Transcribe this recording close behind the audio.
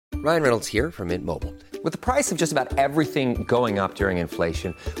Ryan Reynolds here from Mint Mobile. With the price of just about everything going up during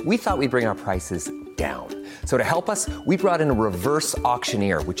inflation, we thought we'd bring our prices down. So to help us, we brought in a reverse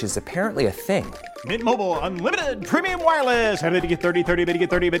auctioneer, which is apparently a thing. Mint Mobile Unlimited Premium Wireless. How to get 30, 30, bit to get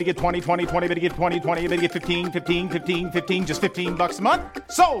 30, bit to get 20, 20, 20, bit to get 20, 20, bit to get 15, 15, 15, 15, just $15 a month?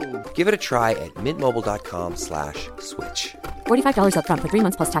 Sold! Give it a try at mintmobile.com/switch. $45 up front for 3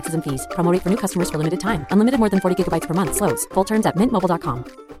 months plus taxes and fees. Promo rate for new customers for limited time. Unlimited more than 40 gigabytes per month. Slows full terms at mintmobile.com.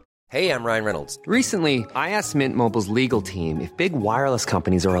 Hey, I'm Ryan Reynolds. Recently, I asked Mint Mobile's legal team if big wireless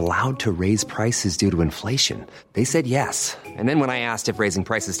companies are allowed to raise prices due to inflation. They said yes. And then when I asked if raising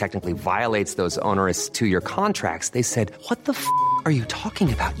prices technically violates those onerous 2-year contracts, they said, "What the f*** are you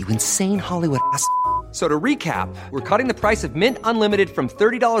talking about, you insane Hollywood ass?" So to recap, we're cutting the price of Mint Unlimited from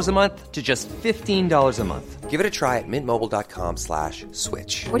 $30 a month to just $15 a month. Give it a try at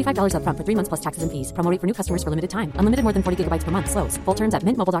mintmobile.com/switch. $45 up front for 3 months plus taxes and fees. Promo rate for new customers for limited time. Unlimited more than 40 gigabytes per month. Slows full terms at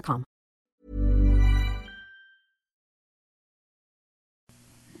mintmobile.com.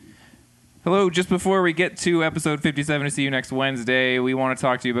 Hello, just before we get to episode 57 to see you next Wednesday, we want to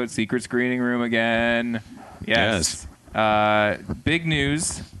talk to you about Secret Screening Room again. Yes. Big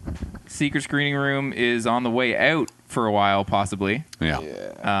news. Secret Screening Room is on the way out for a while, possibly. Yeah.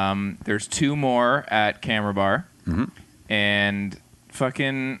 There's 2 more at Camera Bar. Mm-hmm. And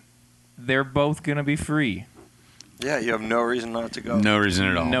fucking, they're both going to be free. Yeah, you have no reason not to go. No reason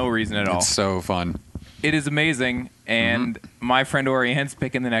at all. No reason at all. It's so fun. It is amazing, and my friend Orianne's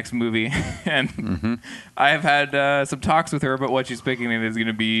picking the next movie, and I have had some talks with her about what she's picking, and it's going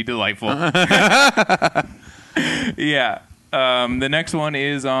to be delightful. Yeah. The next one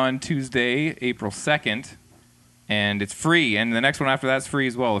is on Tuesday, April 2nd, and it's free, and the next one after that's free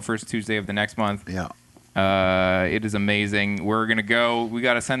as well, the first Tuesday of the next month. Yeah. It is amazing. We're going to go. We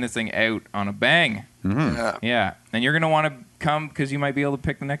got to send this thing out on a bang. Yeah. And you're going to want to come because you might be able to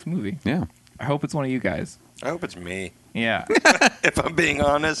pick the next movie. Yeah. I hope it's one of you guys. I hope it's me. Yeah. If I'm being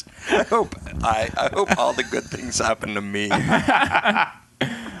honest, I hope all the good things happen to me.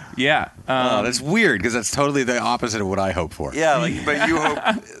 Yeah. That's weird because that's totally the opposite of what I hope for. Yeah, but you hope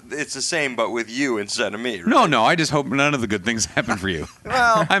it's the same, but with you instead of me. Right? No, I just hope none of the good things happen for you.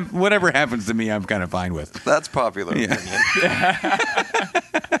 Well, whatever happens to me, I'm kind of fine with. That's popular opinion.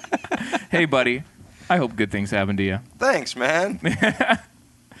 Hey, buddy. I hope good things happen to you. Thanks, man.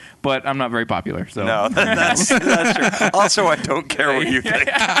 But I'm not very popular, so. No, that's true. Also, I don't care what you think.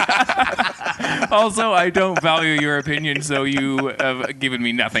 Also, I don't value your opinion, so you have given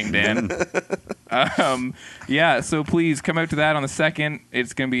me nothing, Dan. Yeah, so please come out to that on the 2nd.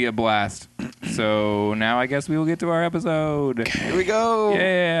 It's going to be a blast. So now I guess we will get to our episode. Here we go.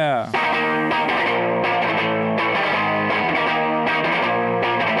 Yeah.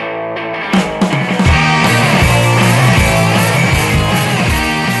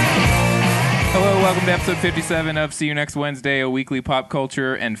 Hello, welcome to episode 57 of See You Next Wednesday, a weekly pop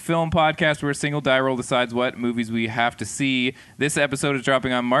culture and film podcast where a single die roll decides what movies we have to see. This episode is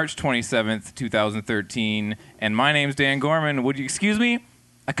dropping on March 27th, 2013, and my name's Dan Gorman. Would you excuse me?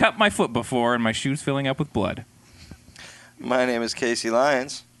 I cut my foot before and my shoe's filling up with blood. My name is Casey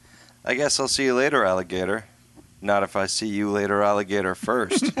Lyons. I guess I'll see you later, alligator. Not if I see you later, alligator,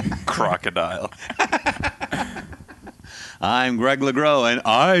 first. Crocodile. I'm Greg LeGros, and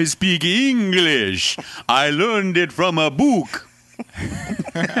I speak English. I learned it from a book.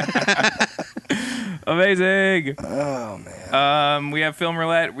 Amazing. Oh, man. We have Film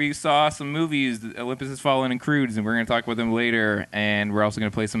Roulette. We saw some movies, Olympus Has Fallen and Croods, and we're going to talk about them later. And we're also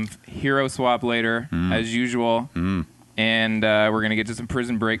going to play some Hero Swap later, as usual. And we're going to get to some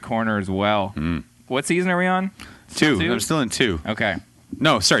Prison Break Corner as well. What season are we on? 2. I'm still in 2. Okay.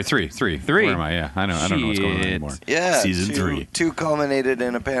 No, sorry, 3. 3. 3? Where am I? Yeah, I don't know what's going on anymore. Yeah. Season 3. 2 culminated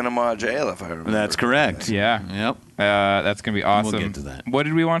in a Panama jail, if I remember. That's correct. Yeah. Yep. That's going to be awesome. We'll get to that. What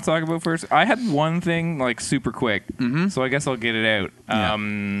did we want to talk about first? I had one thing, like, super quick, so I guess I'll get it out. Yeah.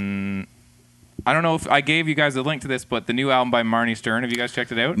 I don't know if I gave you guys a link to this, but the new album by Marnie Stern, have you guys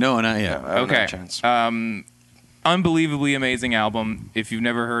checked it out? No, not yet. I haven't had Okay. a chance. Unbelievably amazing album. If you've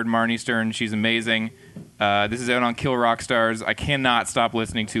never heard Marnie Stern, she's amazing. This is out on Kill Rock Stars. I cannot stop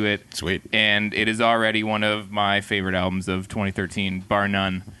listening to it. Sweet. And it is already one of my favorite albums of 2013, bar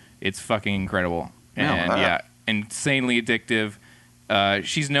none. It's fucking incredible. And wow. yeah, insanely addictive.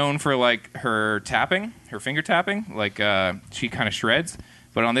 She's known for like her tapping, her finger tapping. Like she kind of shreds.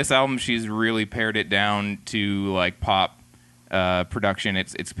 But on this album, she's really pared it down to like pop production.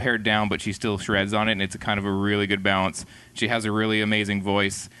 It's pared down, but she still shreds on it, and it's a kind of a really good balance. She has a really amazing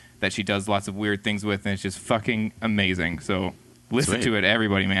voice that she does lots of weird things with, and it's just fucking amazing. So listen Sweet. to it,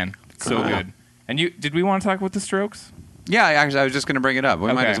 everybody, man. It's so good. And did we want to talk about The Strokes? Yeah, actually, I was just going to bring it up. We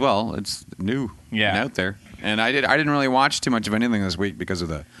might Okay. as well. It's new and out there. And I didn't really watch too much of anything this week because of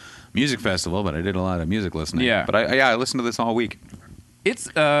the music festival, but I did a lot of music listening. Yeah. But I listened to this all week. It's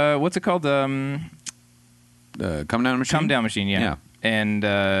what's it called? Come Down Machine? Come Down Machine, yeah. And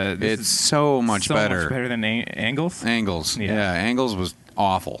this It's is so much better. much better than Angles. Angles. Yeah. Yeah, Angles was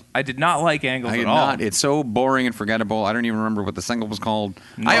awful. I did not like Angles I at did all. not. It's so boring and forgettable. I don't even remember what the single was called.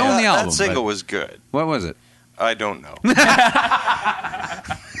 No. I own the album. That single but- was good. What was it? I don't know.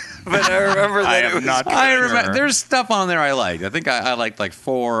 But I remember that it was not good. I remember. There's stuff on there I liked. I think I liked like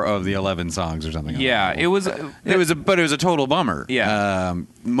 4 of the 11 songs or something. on Yeah, that it was. but it was a total bummer. Yeah. And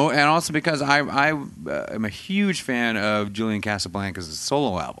also because I am a huge fan of Julian Casablancas'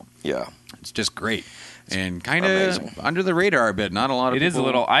 solo album. Yeah. It's just great and kind of amazing. under the radar a bit. Not a lot of It people. is a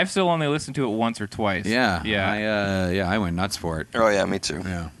little. I've still only listened to it once or twice. Yeah. Yeah. I went nuts for it. Oh, yeah, me too.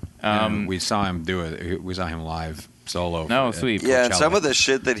 Yeah. Um, we saw him do it. We saw him live solo. No, for- sweet. Yeah, and Coachella. some of the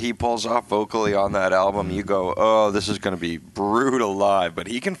shit that he pulls off vocally on that album, you go, oh, this is going to be brutal live, but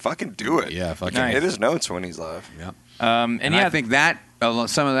he can fucking do it. Yeah, fucking Nice. Hit his notes when he's live. Yeah. and I think that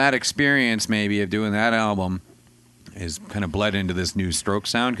some of that experience maybe of doing that album is kind of bled into this new Strokes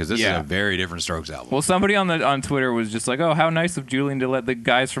sound because this Yeah. is a very different Strokes album. Well, somebody on Twitter was just like, "Oh, how nice of Julian to let the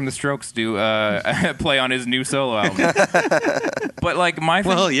guys from the Strokes do play on his new solo album." But like my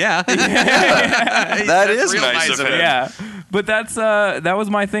thing, yeah. That is real nice nice of of him. yeah. But that's that was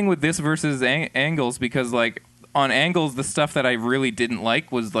my thing with this versus Angles because like on Angles the stuff that I really didn't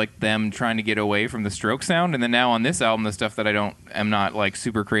like was like them trying to get away from the Stroke sound, and then now on this album the stuff that am not like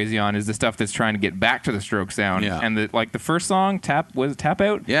super crazy on is the stuff that's trying to get back to the Stroke sound. Yeah. And the first song Tap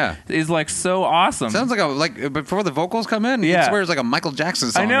Out Yeah. is like so awesome. Sounds like before the vocals come in, Yeah. it swears like a Michael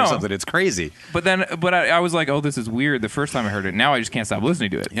Jackson song I know. or something. It's crazy. But I was like, oh, this is weird the first time I heard it. Now I just can't stop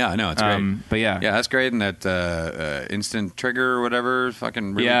listening to it. Yeah, I know it's great. But yeah. Yeah, that's great. And that Instant Trigger or whatever,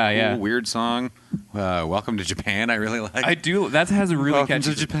 fucking really Yeah, cool, yeah. weird song. Welcome to Japan, I really like. I do. That has a really Welcome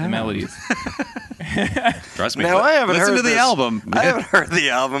catchy to Japan. melodies. Trust me. Now, I haven't Listen heard to the this. album. I haven't heard the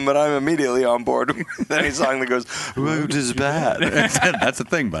album, but I'm immediately on board with any song that goes, "Road is bad." That's the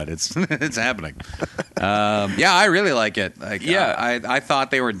thing, bud. It's happening. Yeah, I really like it. Like, Yeah. I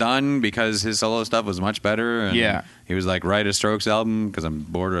thought they were done because his solo stuff was much better. And Yeah. he was like, write a Strokes album because I'm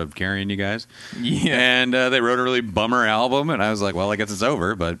bored of carrying you guys. Yeah. And they wrote a really bummer album, and I was like, well, I guess it's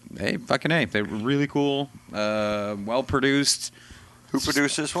over. But hey, fucking hey, they were really cool, well produced. Who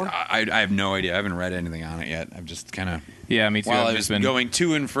produced this one? I have no idea. I haven't read anything on it yet. I've just kind of Yeah, me too. while I've I was just been going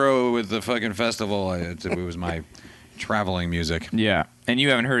to and fro with the fucking festival, it was my traveling music. Yeah, and you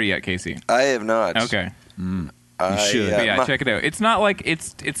haven't heard it yet, Casey. I have not. Okay. should. But yeah, check it out. It's not like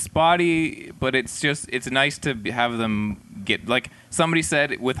it's spotty, but it's nice to have them get like somebody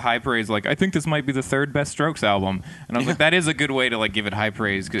said with high praise. Like I think this might be the third best Strokes album, and I was like, that is a good way to like give it high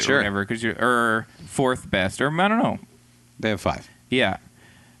praise, Sure. or whatever, because or fourth best, or I don't know. They have 5. Yeah,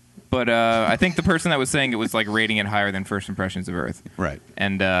 but I think the person that was saying it was like rating it higher than First Impressions of Earth, Right.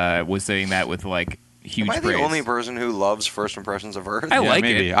 and was saying that with like huge Am I praise. the only person who loves First Impressions of Earth? I like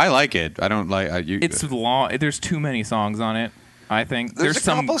maybe. it. I like it. I don't like you. It's long. There's too many songs on it. I think There's a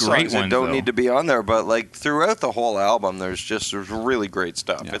some couple great songs that ones don't though. need to be on there, but like throughout the whole album, there's really great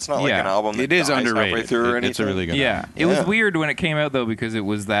stuff. Yeah. It's not like Yeah. an album that It is dies halfway underrated. through or anything. It's a really good Yeah, album. it was Yeah. weird when it came out though because it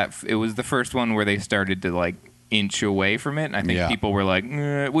was the first one where they started to like inch away from it. And I think Yeah. people were like,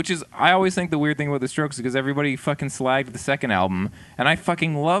 which is I always think the weird thing about the Strokes is because everybody fucking slagged the second album, and I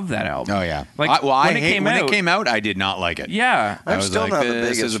fucking love that album. Oh yeah. Like when it it came out, I did not like it. Yeah, I I'm was still like, not the this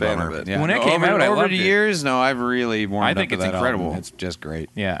biggest is a fan bummer. of it. Yeah. When it came out, I over loved the it. years, no, I've really warmed I up think to it's that incredible. album. It's just great.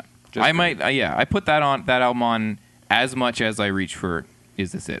 yeah. Just I great. might, I put that album on as much as I reach for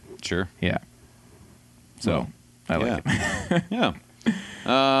Is This It? Sure. Yeah. So I like it. Yeah.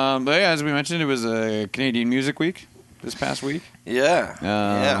 But yeah, as we mentioned, it was a Canadian Music Week this past week. Yeah,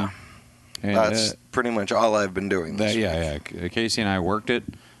 yeah. And, That's pretty much all I've been doing. This week. yeah. Casey and I worked it,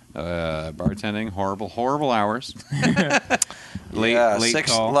 bartending, horrible hours. Late yeah, late a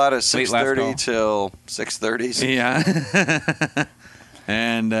call. lot of Late last 6:30 call. till 6:30. Yeah.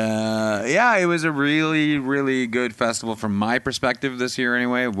 And yeah, it was a really, really good festival from my perspective this year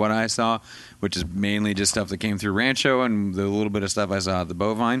anyway, of what I saw, which is mainly just stuff that came through Rancho and the little bit of stuff I saw at the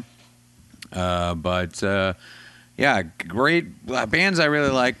Bovine. But yeah, great bands I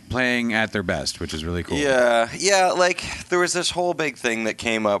really like playing at their best, which is really cool. Yeah, like there was this whole big thing that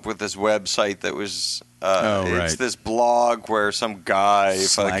came up with this website that was right. It's this blog where some guy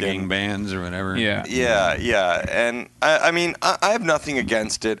slagging bands or whatever. Yeah. And I mean, I have nothing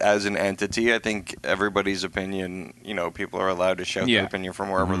against it as an entity. I think everybody's opinion, people are allowed to shout their opinion from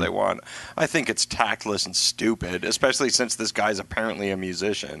wherever they want. I think it's tactless and stupid, especially since this guy's apparently a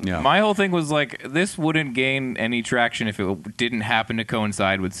musician. Yeah. My whole thing was like, this wouldn't gain any traction if it didn't happen to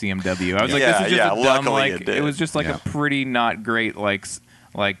coincide with CMW. I was like, this is just a dumb, luckily like, it did. it was just like a pretty not great, like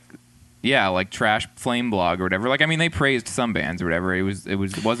trash flame blog or whatever. Like, I mean, they praised some bands or whatever. It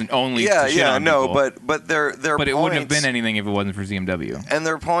wasn't only to shit on people. but their But it wouldn't have been anything if it wasn't for CMW. And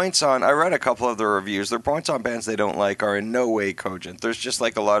their points on, I read a couple of their reviews, their points on bands they don't like are in no way cogent. There's just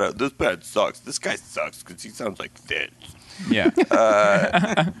like a lot of, this band sucks, this guy sucks because he sounds like Fitz. Yeah.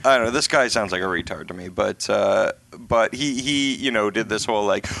 I don't know, this guy sounds like a retard to me, but he did this whole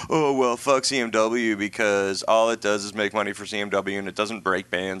like, oh, well, fuck CMW because all it does is make money for CMW and it doesn't break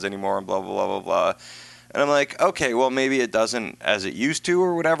bands anymore and blah, blah, blah, blah, blah. And I'm like, okay, well, maybe it doesn't as it used to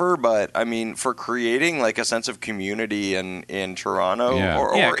or whatever, but I mean, for creating like a sense of community in Toronto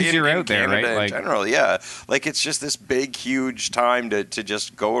or because you're in out there, Canada right? in Like, general, like it's just this big, huge time to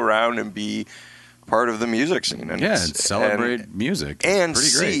just go around and be part of the music scene and celebrate music and pretty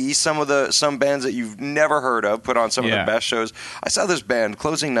great. See some bands that you've never heard of put on some of the best shows. I saw this band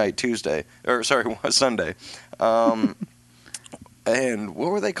closing night Sunday. And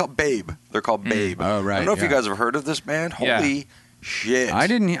what were they called? Babe. They're called Babe. Oh, right. I don't know if you guys have heard of this band. Holy shit!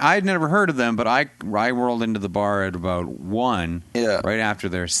 I'd never heard of them, but I rolled into the bar at about 1, right after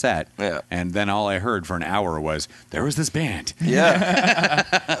their set, and then all I heard for an hour was there was this band. Yeah,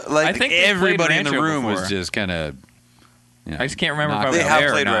 like I think everybody in the Rancho room before. was just kind of. I just can't remember if I was They have there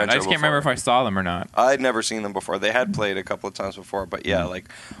or played not. Rancho I just can't remember if I saw them or not. I'd never seen them before. They had played a couple of times before, but like,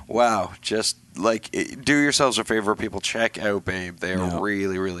 wow, just like do yourselves a favor, people, check out Babe. They are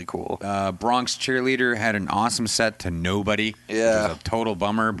really, really cool. Bronx Cheerleader had an awesome set to nobody. Yeah. It was a total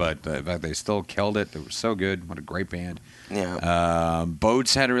bummer, but they still killed it. It was so good. What a great band. Yeah.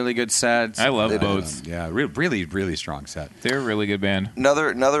 Boats had a really good set. I love Boats. Really, really strong set. They're a really good band.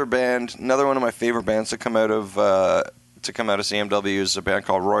 Another band, another one of my favorite bands to come out of CMW is a band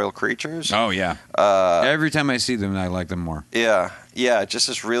called Royal Creatures. Oh yeah. Every time I see them, I like them more. Yeah, just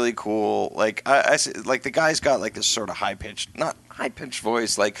this really cool. Like I like the guy's got like this sort of not high pitched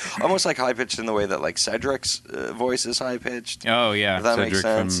voice, like almost like high pitched in the way that like Cedric's voice is high pitched. Oh yeah, if that Cedric makes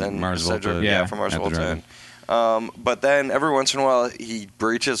sense. From And Mars Cedric, Volta, from Mars at the Volta. Drive-In. But then every once in a while he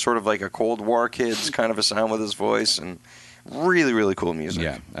breaches sort of like a Cold War Kids kind of a sound with his voice, and really, really cool music.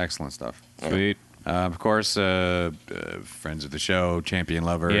 Yeah, excellent stuff. sweet. Of course, friends of the show, Champion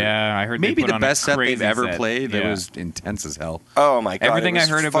Lover. Yeah, I heard maybe they put the on best a set crazy they've ever set. played. Yeah. That was intense as hell. Oh my god! Everything it was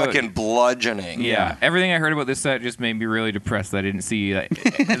I heard about- fucking bludgeoning. Yeah, everything I heard about this set just made me really depressed that I didn't see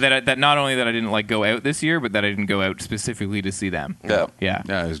that not only that I didn't like go out this year, but that I didn't go out specifically to see them. Yeah. Yeah.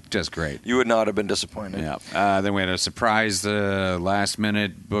 Yeah, it was just great. You would not have been disappointed. Yeah. Then we had a surprise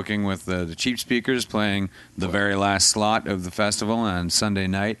last-minute booking with the Cheap Speakers playing the very last slot of the festival on Sunday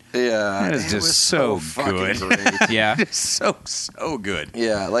night. Yeah, That is it just was so fucking good. great. Yeah. Just so good.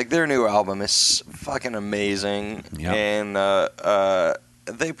 Yeah, like their new album is fucking amazing, Yep. and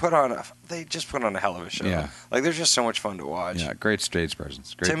they just put on a hell of a show. Yeah. Like they're just so much fun to watch. Yeah, great stage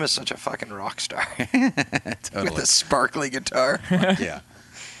presence. Great. Tim is such a fucking rock star Totally. with a sparkly guitar. Yeah.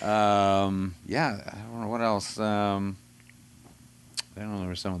 I don't know what else. I don't know. There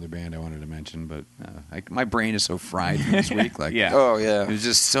was some other band I wanted to mention, but my brain is so fried from this week. Like, Yeah. Oh yeah, it was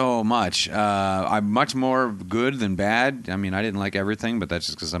just so much. I'm much more good than bad. I mean, I didn't like everything, but that's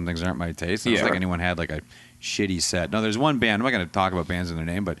just because some things aren't my taste. I don't Yeah. think anyone had like a shitty set. No, there's one band. I'm not going to talk about bands in their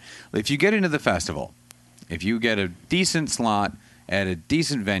name, but if you get into the festival, if you get a decent slot at a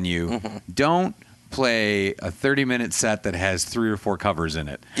decent venue, don't play a 30-minute set that has 3 or 4 covers in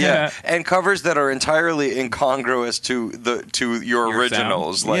it. yeah, and covers that are entirely incongruous to your Your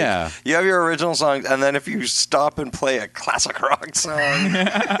originals. sound. Like, Yeah. you have your original songs, and then if you stop and play a classic rock song,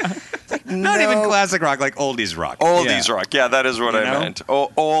 like, Not even classic rock, like oldies rock. oldies rock. Yeah, that is what You I know? meant.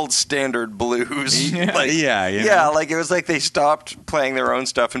 Old standard blues. Like, Yeah, you yeah, know? like it was like they stopped playing their own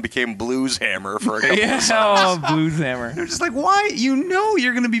stuff and became Blues Hammer for a couple Yeah. of songs. Oh, Blues Hammer. They're just like, why? You know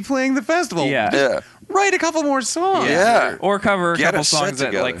you're going to be playing the festival. Yeah. Yeah. Write a couple more songs. Yeah. Or cover a Get couple a set songs that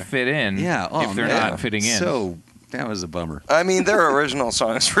together. like fit in. Yeah. Oh, if they're man. not fitting in. So that was a bummer. I mean, their original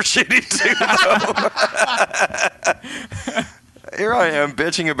songs were shitty too, though. Here I am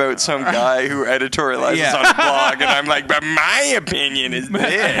bitching about some guy who editorializes Yeah. on a blog, and I'm like, but my opinion is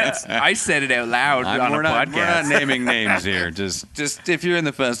this. I said it out loud on a We're not podcast. naming names here. Just if you're in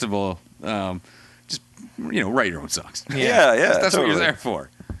the festival, just write your own songs. Yeah, That's what totally. you're there for.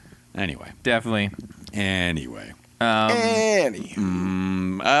 Anyway, Definitely. Anyway. The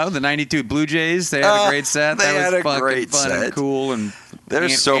The 92 Blue Jays, they had a great set. They that had was a fucking great fun set. and cool. And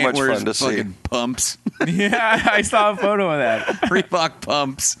There's so much Antwerp's fun to see. fucking pumps. Yeah, I saw a photo of that. Reebok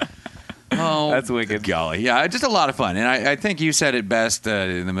pumps. Oh, That's wicked. Golly, yeah, just a lot of fun, and I think you said it best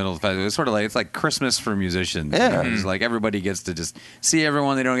in the middle of the festival. It's sort of like it's like Christmas for musicians. Yeah. It's like everybody gets to just see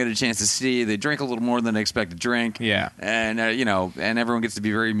everyone they don't get a chance to see. They drink a little more than they expect to drink. Yeah. and and everyone gets to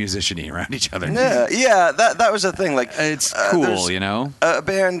be very musician-y around each other. Yeah, that was the thing. Like It's cool, there's you know. A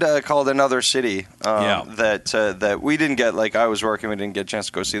band called Another City Yeah. that we didn't get. Like I was working, we didn't get a chance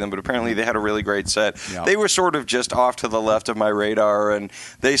to go see them, but apparently they had a really great set. Yeah. They were sort of just off to the left of my radar, and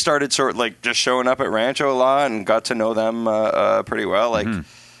they started sort of like just showing up at Rancho a lot, and got to know them pretty well. Like.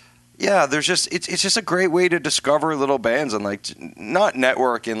 Yeah, there's just it's just a great way to discover little bands and like not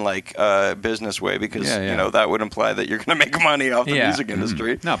network in like a business way because you know that would imply that you're going to make money off the music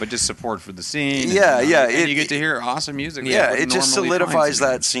industry. No, but just support for the scene. Yeah, and you get to hear awesome music. Yeah, that you it just normally find solidifies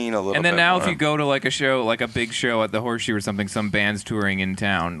somewhere. that scene a little bit. And then now, more. if you go to like a show, like a big show at the Horseshoe or something, some band's touring in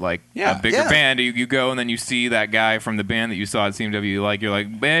town, like Yeah. a bigger band, you go and then you see that guy from the band that you saw at CMW, you're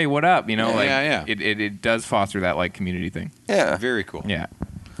like, hey, what up? You know, Yeah, yeah. It does foster that like community thing. yeah. Very cool. Yeah,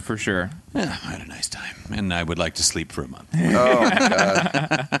 for sure. Yeah, I had a nice time, and I would like to sleep for a month.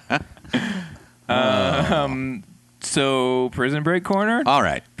 Oh god. So, Prison Break Corner? All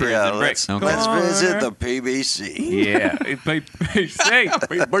right. Yeah, Break let's Corner. visit the PBC. Yeah.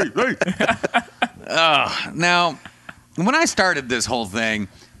 Now, when I started this whole thing,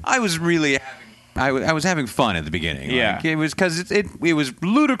 I was really I was having fun at the beginning. Yeah. Like, it was because it was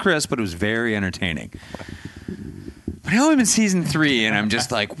ludicrous, but it was very entertaining. But now I'm in season 3, and I'm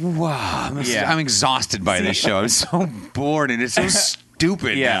just like, wow, I'm exhausted by this show. I'm so bored, and it's so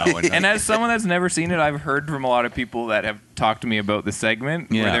stupid Yeah, now. and as someone that's never seen it, I've heard from a lot of people that have talked to me about the segment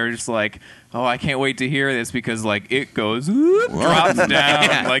where Yeah. they're just like, "Oh, I can't wait to hear this because like it goes whoop, drops down,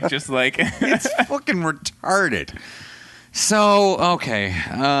 Yeah. like just like It's fucking retarded. So, okay.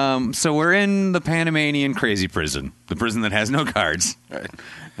 So we're in the Panamanian crazy prison, the prison that has no guards. Right.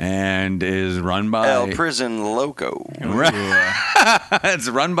 And is run by El Prison Loco. it's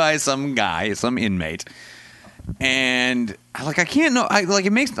run by some guy, some inmate. And like I can't know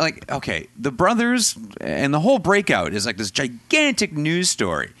it makes okay, the brothers and the whole breakout is like this gigantic news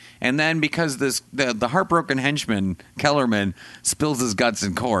story. And then because the heartbroken henchman Kellerman spills his guts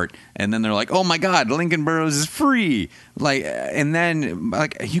in court, and then they're like, "Oh my god, Lincoln Burrows is free." Like and then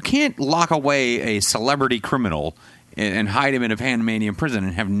you can't lock away a celebrity criminal and hide him in a Panamanian prison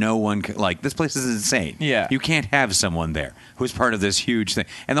and have no one this place is insane. Yeah. You can't have someone there who's part of this huge thing.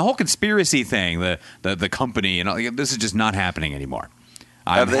 And the whole conspiracy thing, the company and all, this is just not happening anymore.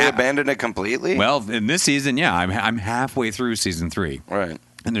 Have they abandoned it completely? Well, in this season, yeah, I'm halfway through season 3. Right.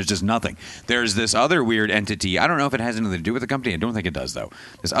 And there's just nothing. There's this other weird entity. I don't know if it has anything to do with the company. I don't think it does, though.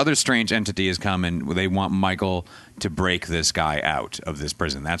 This other strange entity has come, and they want Michael to break this guy out of this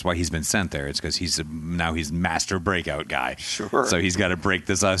prison. That's why he's been sent there. It's because he's master breakout guy. Sure. So he's got to break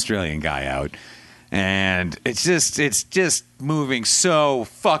this Australian guy out. And it's just moving so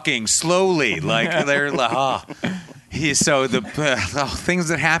fucking slowly. Like they're things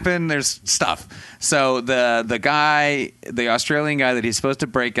that happen. There's stuff. So the Australian guy that he's supposed to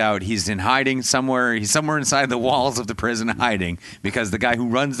break out, he's in hiding somewhere. He's somewhere inside the walls of the prison hiding because the guy who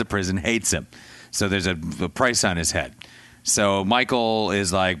runs the prison hates him. So there's a price on his head. So Michael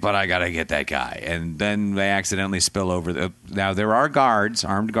is like, but I got to get that guy. And then they accidentally spill over. Now there are guards,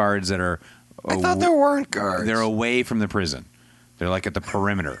 armed guards that are. I thought there weren't guards. They're away from the prison. They're like at the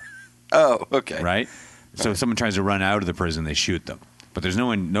perimeter. Oh, okay. Right? So if someone tries to run out of the prison, they shoot them. But there's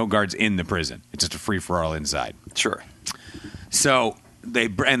no guards in the prison. It's just a free-for-all inside. Sure. So they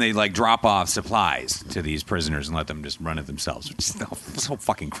drop off supplies to these prisoners and let them just run it themselves, which is so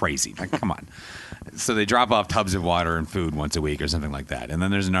fucking crazy. Like, come on. So they drop off tubs of water and food once a week or something like that. And then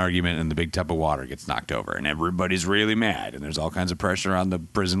there's an argument and the big tub of water gets knocked over and everybody's really mad. And there's all kinds of pressure on the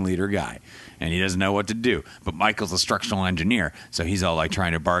prison leader guy. And he doesn't know what to do. But Michael's a structural engineer, so he's all like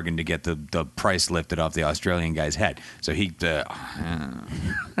trying to bargain to get the price lifted off the Australian guy's head. So he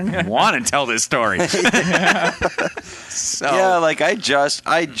I want to tell this story. So, Yeah, like I just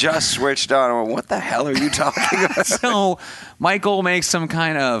switched on. I went, what the hell are you talking about? So Michael makes some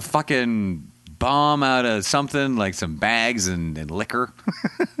kind of fucking bomb out of something, like some bags and liquor.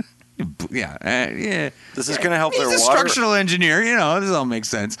 Yeah. This is going to help He's their a water. structural engineer, this all makes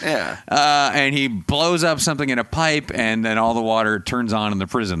sense. Yeah. And he blows up something in a pipe, and then all the water turns on in the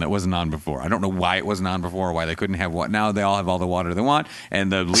prison that wasn't on before. I don't know why it wasn't on before, or why they couldn't have what. Now they all have all the water they want,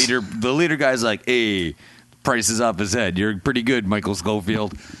 and the leader guy's like, "Hey, price is up his head. You're pretty good, Michael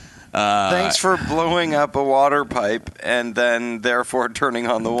Schofield." Thanks for blowing up a water pipe and then therefore turning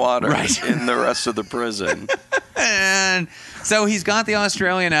on the water in the rest of the prison. And so he's got the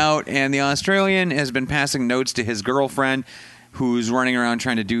Australian out, and the Australian has been passing notes to his girlfriend, who's running around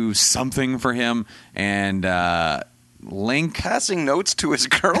trying to do something for him, and Link passing notes to his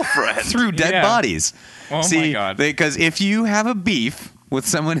girlfriend through dead bodies. Oh my God! Because if you have a beef with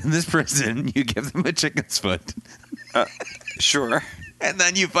someone in this prison, you give them a chicken's foot. Sure. And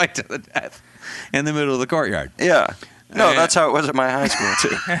then you fight to the death in the middle of the courtyard. Yeah. No, that's how it was at my high school,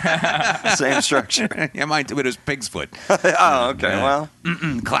 too. Same structure. Yeah, mine too, but it was pig's foot. Oh, okay. Well.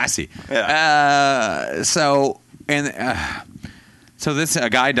 Classy. Yeah. So this a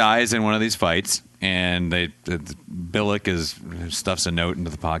guy dies in one of these fights, and Billick stuffs a note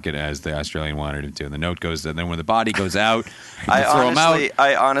into the pocket as the Australian wanted him to, and the note goes. And then when the body goes out, throw him out.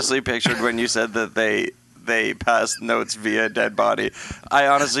 I honestly pictured when you said that they passed notes via dead body. I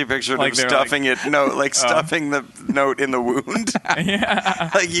honestly pictured him stuffing stuffing the note in the wound.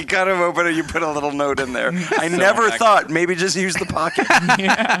 Yeah. Like you cut him open and you put a little note in there. I never thought maybe just use the pocket.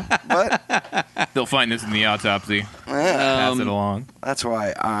 Yeah. But they'll find this in the autopsy. Pass it along. That's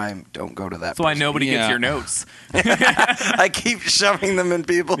why I don't go to that. That's why nobody gets your notes. I keep shoving them in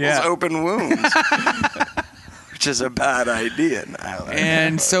people's open wounds. Which is a bad idea now.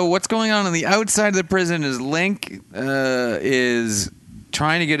 And so what's going on the outside of the prison is Link is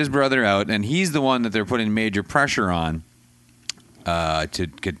trying to get his brother out, and he's the one that they're putting major pressure on to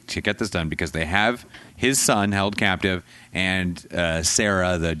get this done, because they have his son held captive and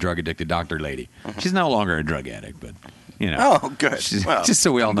Sarah, the drug-addicted doctor lady. She's no longer a drug addict, but, you know. Oh, good. Well, just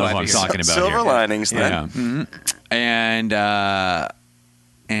so we all know who I'm talking about Silver here. linings, then. Yeah. Mm-hmm.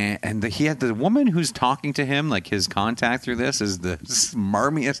 And he had the woman who's talking to him, like his contact through this, is the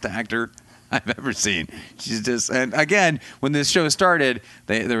smarmiest actor I've ever seen. She's just, and again, when this show started,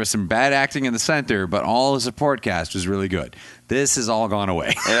 there was some bad acting in the center, but all the support cast was really good. This has all gone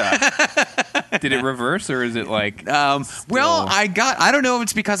away. Yeah. Did it reverse, or is it like? Well, I don't know if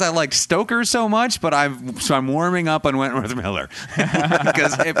it's because I liked Stoker so much, but I'm warming up on Wentworth Miller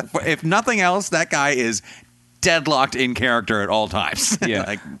because if nothing else, that guy is deadlocked in character at all times. Yeah.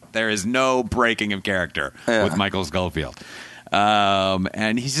 Like there is no breaking of character with Michael Schofield.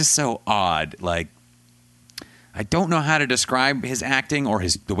 And he's just so odd. Like, I don't know how to describe his acting or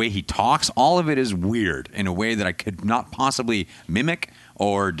the way he talks. All of it is weird in a way that I could not possibly mimic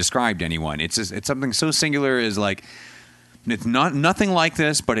or describe to anyone. It's something so singular as like, it's nothing like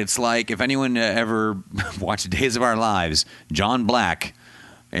this, but it's like if anyone ever watched Days of Our Lives, John Black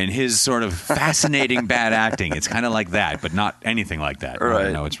and his sort of fascinating bad acting. It's kind of like that, but not anything like that.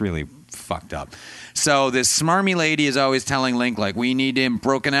 Right. No, it's really fucked up. So this smarmy lady is always telling Link, like, we need him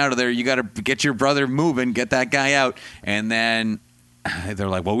broken out of there. You got to get your brother moving, get that guy out. And then they're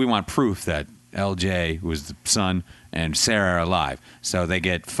like, well, we want proof that LJ, who was the son, and Sarah are alive. So they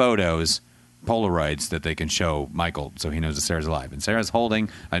get photos, Polaroids, that they can show Michael so he knows that Sarah's alive. And Sarah's holding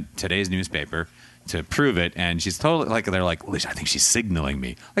today's newspaper to prove it, and she's totally like, they're like, I think she's signaling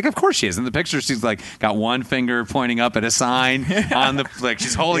me. Like, of course she is. In the picture, she's like got one finger pointing up at a sign on the, like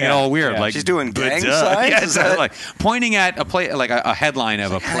she's holding it all weird. Like she's doing gang signs. Yeah, exactly. Like pointing at a place, like a headline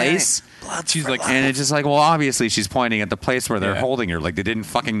of a place. She's like, and it's just like, well, obviously she's pointing at the place where they're holding her. Like they didn't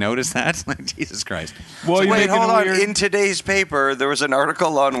fucking notice that. Like Jesus Christ. Well, so wait, hold on. In today's paper, there was an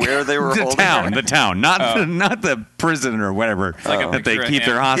article on where they were holding her. The town, not the prison or whatever that they keep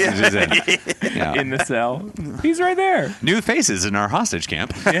their hostages in. Yeah. In the cell. He's right there. New faces in our hostage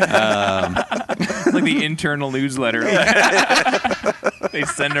camp. Yeah. Like the internal newsletter they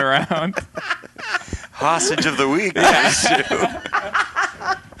send around. Hostage of the week.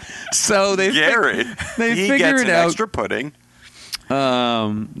 So they Gary. They figure gets it an out. Extra pudding.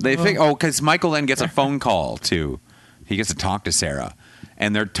 Because Michael then gets a phone call too. He gets to talk to Sarah,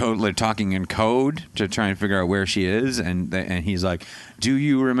 and they're totally talking in code to try and figure out where she is. And he's like, "Do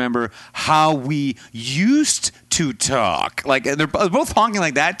you remember how we used to talk?" Like they're both talking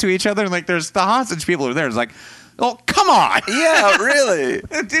like that to each other. And like there's the hostage people are there. It's like, oh come on, Yeah, really.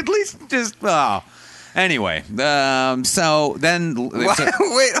 at least just Anyway, so then...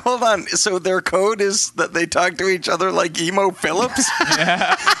 Wait, hold on. So their code is that they talk to each other like Emo Phillips?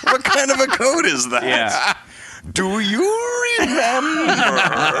 Yeah. What kind of a code is that? Yeah. Do you remember?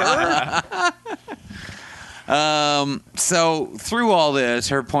 So through all this,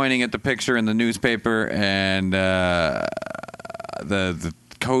 her pointing at the picture in the newspaper and the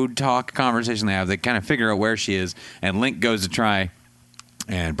code talk conversation they have, they kind of figure out where she is, and Link goes to try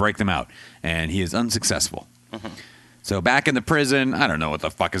and break them out, and he is unsuccessful. Mm-hmm. So back in the prison, I don't know what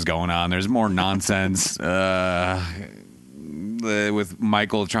the fuck is going on. There's more nonsense. with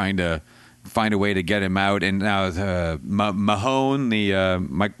Michael trying to find a way to get him out, and now Mahone,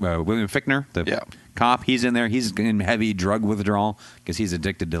 William Fichtner, the cop, he's in there. He's in heavy drug withdrawal because he's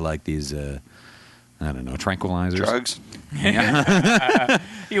addicted to like these, I don't know, tranquilizers, drugs.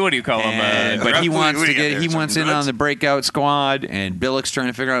 What do you call them? But he wants to get he wants in on the breakout squad, and Billick's trying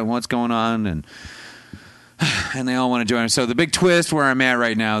to figure out what's going on, and they all want to join him. So the big twist where I'm at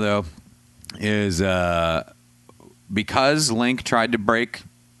right now, though, is because Link tried to break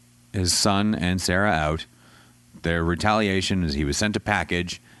his son and Sarah out, their retaliation is he was sent a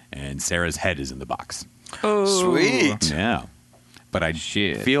package, and Sarah's head is in the box. Oh, sweet. Yeah, but I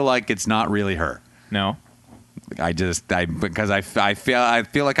feel like it's not really her. No, because I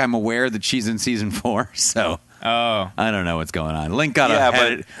feel like I'm aware that she's in season 4, so I don't know what's going on. Link got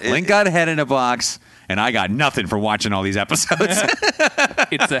a head in a box, and I got nothing for watching all these episodes.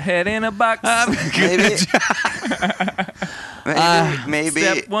 It's a head in a box. Maybe.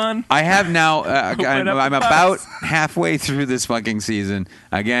 Step 1. I have now. I'm about halfway through this fucking season.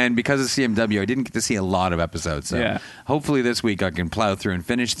 Again, because of CMW, I didn't get to see a lot of episodes. So hopefully this week I can plow through and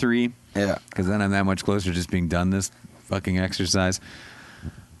finish 3. Yeah. Because then I'm that much closer to just being done this fucking exercise.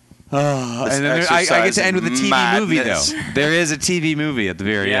 And then I get to end with a TV movie, though. There is a TV movie at the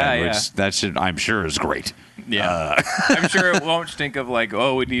very end, which I'm sure is great. Yeah, I'm sure it won't stink of like,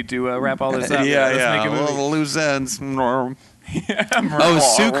 oh, we need to wrap all this up. Let's make a movie. Little loose ends.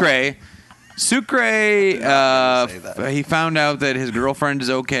 Sucre. Sucre, he found out that his girlfriend is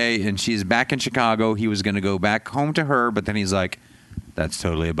okay and she's back in Chicago. He was going to go back home to her, but then he's like, that's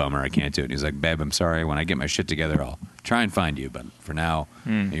totally a bummer. I can't do it. And he's like, babe, I'm sorry. When I get my shit together, I'll try and find you. But for now,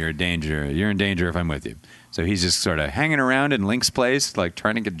 you're in danger. You're in danger if I'm with you. So he's just sort of hanging around in Link's place, like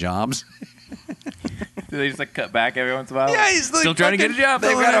trying to get jobs. Do they just like cut back every once in a while? Yeah, he's like still trying to get a job.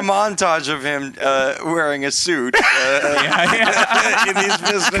 They've got a montage of him wearing a suit in these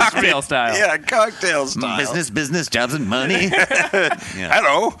business cocktail style. Yeah, cocktail style. Business, jobs and money.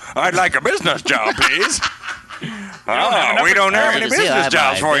 Hello, I'd like a business job, please. We don't have any business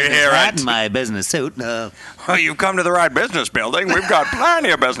jobs for you here. At my business suit. Well, you've come to the right business building. We've got plenty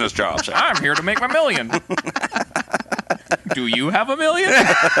of business jobs. I'm here to make my million. Do you have a million?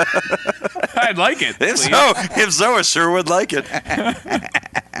 I'd like it. If so, I sure would like it.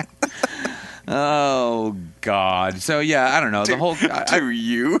 Oh, God. So, yeah, I don't know. Do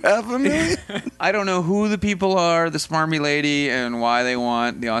you have a million? I don't know who the people are, the smarmy lady, and why they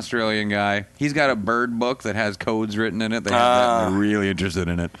want the Australian guy. He's got a bird book that has codes written in it. They're really interested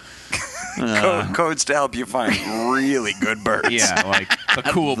in it. Codes to help you find really good birds. Yeah, like the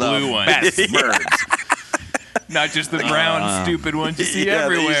cool blue ones. Best birds. Not just the brown, stupid ones you see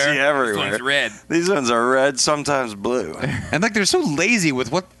everywhere. You see everywhere. This one's red. These ones are red, sometimes blue. And like they're so lazy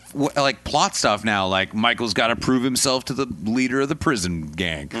with what like plot stuff now. Like Michael's got to prove himself to the leader of the prison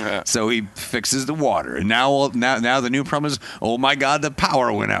gang, so he fixes the water. And now the new problem is, oh my God, the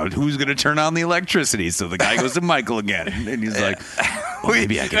power went out. Who's going to turn on the electricity? So the guy goes to Michael again, and he's like, well,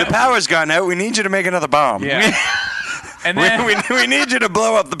 maybe I can. The power's gone out. We need you to make another bomb. Yeah. And then we need you to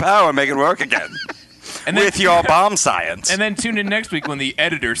blow up the power and make it work again. And then, with your bomb science. And then tune in next week when the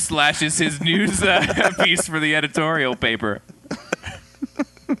editor slashes his news piece for the editorial paper.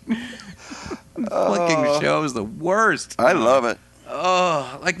 Flicking show is the worst. I love it.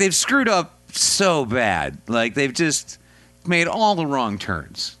 Oh, like they've screwed up so bad. Like they've just made all the wrong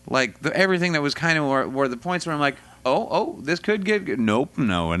turns. Like everything that was kind of were the points where I'm like, oh, this could get good. Nope,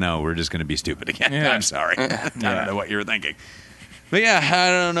 no, we're just going to be stupid again. Yeah. I'm sorry. I don't know what you were thinking. But yeah, I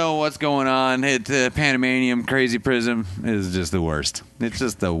don't know what's going on. Panamanium Crazy Prism is just the worst. It's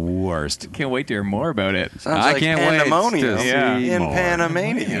just the worst. Can't wait to hear more about it. Sounds I like can't wait pandemonium to see in more.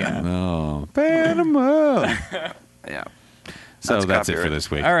 Panamania. Oh, Panama. Yeah. So that's it for copyright.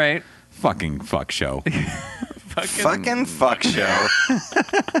 this week. All right. Fucking fuck show. Fucking fuck show.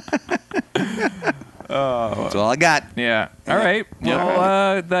 That's all I got. Yeah. All right.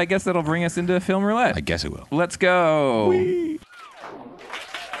 Well, I guess that'll bring us into Film Roulette. I guess it will. Let's go.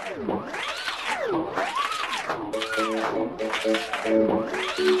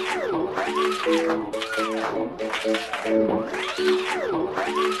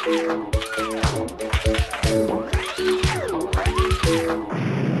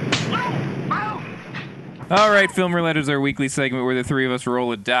 All right, Film Roulette is our weekly segment where the three of us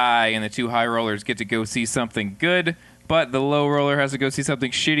roll a die and the two high rollers get to go see something good, but the low roller has to go see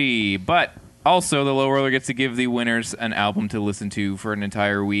something shitty. But also, the low roller gets to give the winners an album to listen to for an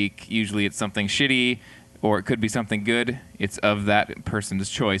entire week. Usually it's something shitty, or it could be something good. It's of that person's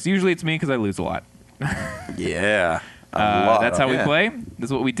choice. Usually it's me because I lose a lot. Yeah. That's how we play. This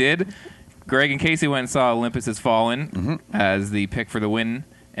is what we did. Greg and Casey went and saw Olympus Has Fallen as the pick for the win,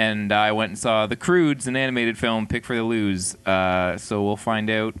 and I went and saw The Croods, an animated film, pick for the lose. So we'll find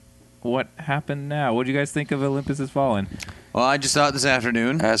out what happened now. What do you guys think of Olympus Has Fallen? Well, I just saw it this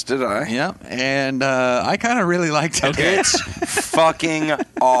afternoon. As did I. Yeah, and I kind of really liked it. Okay. It's fucking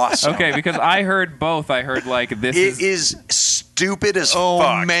awesome. Okay, because I heard both. I heard this It is stupid as Oh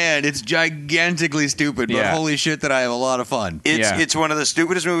fuck. man, it's gigantically stupid, but Yeah. holy shit that I have a lot of fun. It's one of the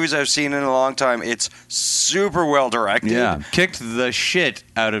stupidest movies I've seen in a long time. It's super well directed. Yeah, kicked the shit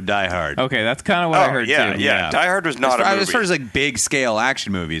out of Die Hard. Okay, that's kind of what I heard too. Yeah. Die Hard was not a movie. As far as like big scale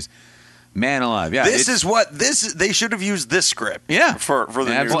action movies, man alive. Yeah, They should have used this script. Yeah. for the new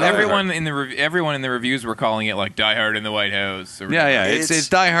Well, Die Hard. everyone in the reviews were calling it like Die Hard in the White House. Or Yeah. It's- It's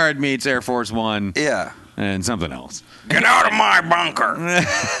Die Hard meets Air Force One. Yeah. And something else. Get out of my bunker.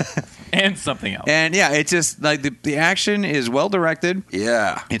 and something else. And yeah, it's just like the action is well directed.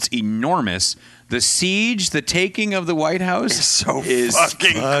 Yeah. It's enormous. The siege, the taking of the White House It's so is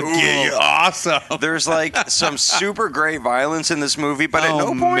fucking cool. awesome. There's like some super great violence in this movie, but at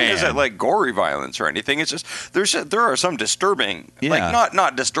no point is it like gory violence or anything. It's just there are some disturbing, like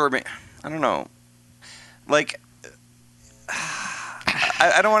not disturbing. I don't know, like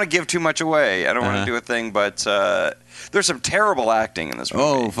I don't want to give too much away. I don't want to do a thing, but there's some terrible acting in this movie.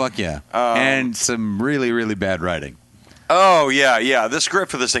 Oh fuck yeah! And some really really bad writing. Oh yeah. The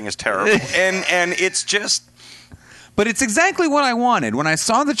script for this thing is terrible, and it's just. But it's exactly what I wanted. When I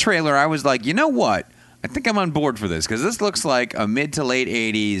saw the trailer, I was like, you know what? I think I'm on board for this because this looks like a mid to late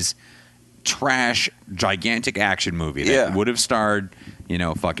 80s trash, gigantic action movie that would have starred,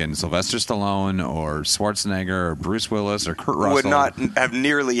 fucking Sylvester Stallone or Schwarzenegger or Bruce Willis or Kurt Russell. Would not have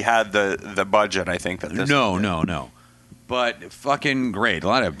nearly had the budget, I think, that this No. But fucking great. A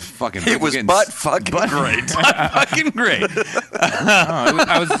lot of fucking... It was fucking great. fucking great.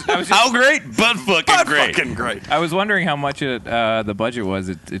 I was just, How great? But fucking great. Fucking great. I was wondering how much the budget was.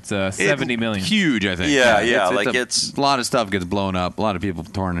 It's $70 million. Huge, I think. Yeah. It's a lot of stuff gets blown up. A lot of people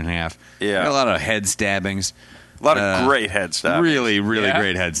torn in half. Yeah. A lot of head stabbings. A lot of great head stabbings. Really, really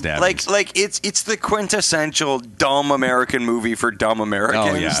great head stabbings. Like it's the quintessential dumb American movie for dumb Americans.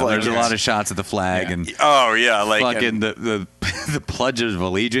 Oh yeah, Like, there's a lot of shots of the flag and like fucking the Pledge of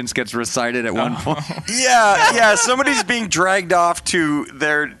Allegiance gets recited at one point. yeah. Somebody's being dragged off to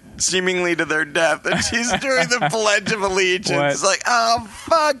seemingly to their death, and she's doing the Pledge of Allegiance. What? It's like, oh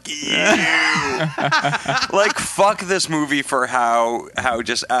fuck you! Like fuck this movie for how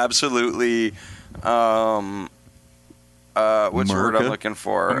just absolutely. What's the word I'm looking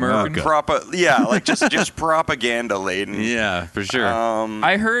for? America. Like just propaganda laden. Yeah, for sure.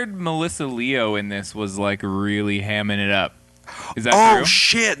 I heard Melissa Leo in this was like really hamming it up. Is that Oh true?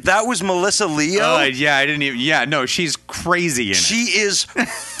 shit, that was Melissa Leo? Yeah, I didn't even. Yeah, no, she's crazy in it. She is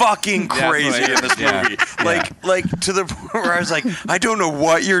fucking That's what crazy I in this heard. movie. Like to the point where I was like, I don't know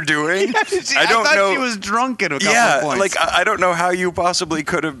what you're doing. I don't thought know. she was drunk at a couple of points. like I don't know how you possibly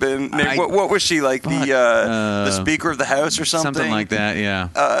could have been. What was she like? The Speaker of the House or something? something like that. Yeah.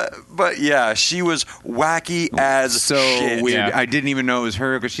 But yeah, she was wacky as so shit. weird. Yeah. I didn't even know it was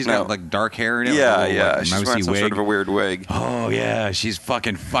her because she's got like dark hair and Yeah, like, yeah. She's mousy wearing some wig. sort of a weird wig. Oh yeah, she's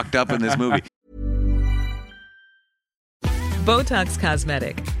fucking fucked up in this movie. Botox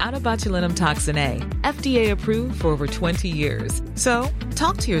Cosmetic, out of botulinum toxin A, FDA approved for over 20 years. So,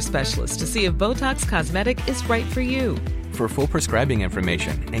 talk to your specialist to see if Botox Cosmetic is right for you. For full prescribing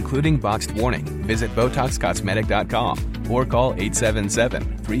information, including boxed warning, visit BotoxCosmetic.com or call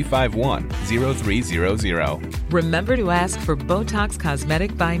 877-351-0300. Remember to ask for Botox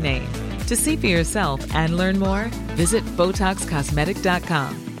Cosmetic by name. To see for yourself and learn more, visit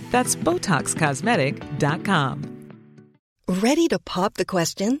BotoxCosmetic.com. That's BotoxCosmetic.com. Ready to pop the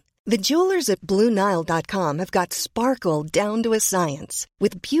question? The jewelers at BlueNile.com have got sparkle down to a science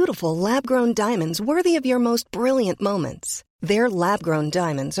with beautiful lab-grown diamonds worthy of your most brilliant moments. Their lab-grown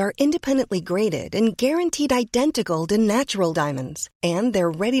diamonds are independently graded and guaranteed identical to natural diamonds, and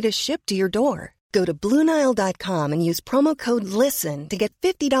they're ready to ship to your door. Go to BlueNile.com and use promo code LISTEN to get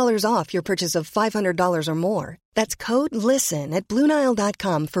 $50 off your purchase of $500 or more. That's code LISTEN at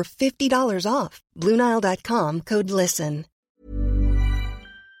BlueNile.com for $50 off. BlueNile.com, code LISTEN.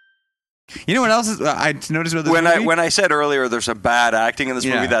 You know what else is, I noticed about this movie? When I said earlier there's a bad acting in this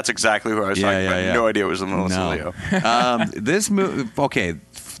Yeah. movie, that's exactly who I was talking about. yeah. No idea it was Melissa Leo. This movie, okay,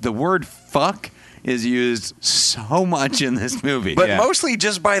 the word fuck is used so much in this movie. But mostly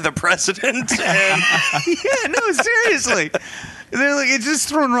just by the president. And yeah, no, seriously. They're like, it's just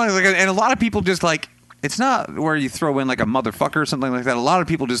thrown around. Like, and a lot of people just like it's not where you throw in like a motherfucker or something like that. A lot of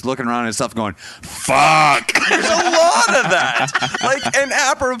people just looking around and stuff going, fuck. There's a lot of that. Like, and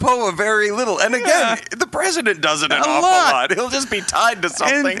apropos of very little. And again, the president does it an awful lot. He'll just be tied to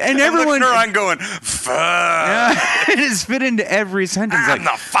something. And everyone looking around going, fuck. Yeah, it is fit into every sentence. I'm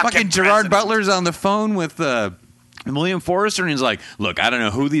like the fucking Gerard president. Butler's on the phone with William Forrester, and he's like, look, I don't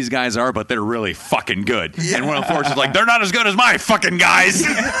know who these guys are, but they're really fucking good. Yeah. And William Forrester's like, they're not as good as my fucking guys.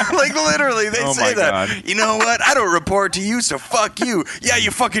 Like, literally, they say that. God. You know what? I don't report to you, so fuck you. Yeah,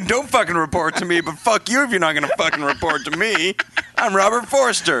 you fucking don't fucking report to me, but fuck you if you're not going to fucking report to me. I'm Robert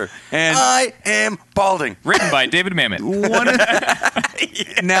Forster, and I am balding. Written by David Mamet.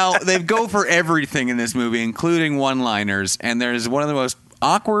 Now, they go for everything in this movie, including one-liners, and there's one of the most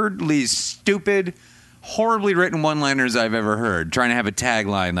awkwardly stupid, horribly written one-liners I've ever heard, trying to have a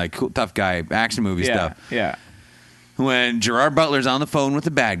tagline like cool, tough guy, action movie stuff. Yeah. When Gerard Butler's on the phone with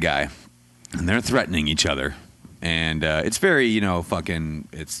the bad guy, and they're threatening each other. And it's very,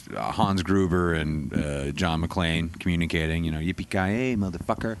 it's Hans Gruber and John McClane communicating, yippee-ki-yay,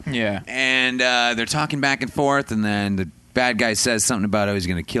 motherfucker. Yeah. And they're talking back and forth, and then the bad guy says something about how he's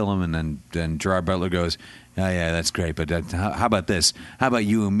going to kill him, and then Gerard Butler goes, oh, yeah, that's great, but how about this? How about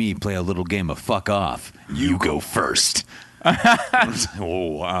you and me play a little game of fuck off? You go first.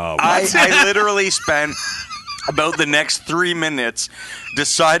 Oh, wow. I literally spent about the next 3 minutes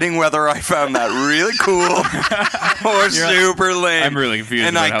deciding whether I found that really cool or super lame. I'm really confused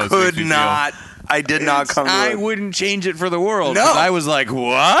and about I how could this makes you not. I did not come to I it. wouldn't change it for the world. No. I was like,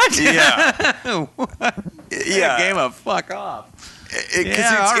 what? Yeah. Yeah. A game of fuck off.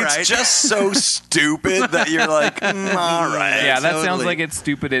 It's just so stupid that you're like, all right. Yeah, that totally. sounds like it's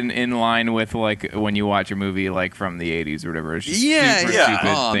stupid in line with like when you watch a movie like from the 80s or whatever. It's just super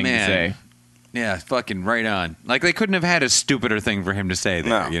stupid thing to say. Yeah, fucking right on. Like, they couldn't have had a stupider thing for him to say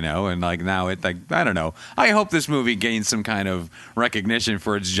there, And, like, now I don't know. I hope this movie gains some kind of recognition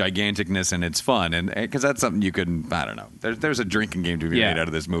for its giganticness and its fun. And because that's something you couldn't, I don't know. There's a drinking game to be made out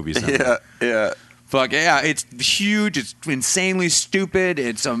of this movie somewhere. Yeah. Fuck, yeah, it's huge. It's insanely stupid.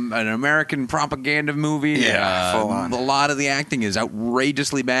 It's an American propaganda movie. Yeah, full on. A lot of the acting is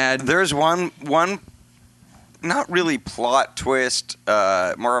outrageously bad. There's one not really plot twist,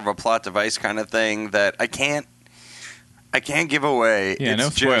 more of a plot device kind of thing that I can't give away. Yeah, it's no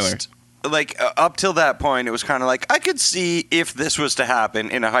spoiler. Just, like up till that point, it was kind of like I could see if this was to happen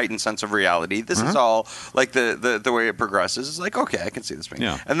in a heightened sense of reality. This is all like the way it progresses. It's like, okay, I can see this being.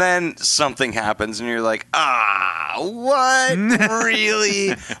 Yeah. And then something happens, and you're like, what?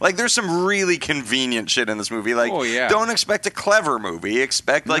 Really? Like, there's some really convenient shit in this movie. Like, don't expect a clever movie.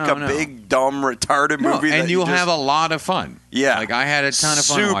 Expect like a big, dumb, retarded movie. And you'll have a lot of fun. Yeah. Like, I had a ton of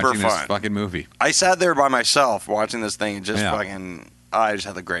fun watching this fucking movie. I sat there by myself watching this thing and just fucking... I just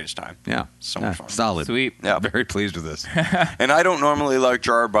had the greatest time. Yeah. So much fun. Solid. Sweet. Yeah. Very pleased with this. And I don't normally like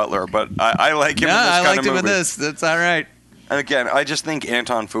Gerard Butler, but I like him in this kind of movie. I liked him in this. That's all right. And again, I just think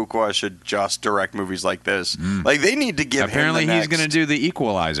Anton Fuqua should just direct movies like this. Like, they need to give Apparently him the he's going to do The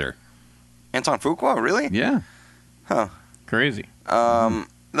Equalizer. Anton Fuqua? Really? Yeah. Huh. Crazy.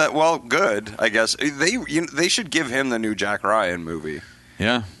 Well, good, I guess. They should give him the new Jack Ryan movie.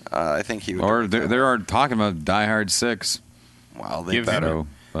 Yeah. I think he would. Or they are talking about Die Hard 6. Well, they Give better. him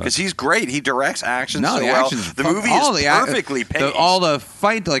Because he's great. He directs action so the well. action's The movie is perfectly paced. all the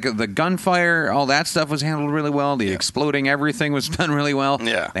fight, like the gunfire, all that stuff was handled really well. The exploding everything was done really well.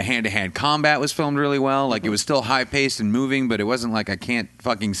 Yeah. The hand-to-hand combat was filmed really well. Like, it was still high-paced and moving, but it wasn't like I can't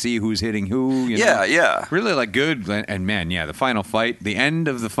fucking see who's hitting who. You know? Yeah. Really, like, good. And, man, the final fight, the end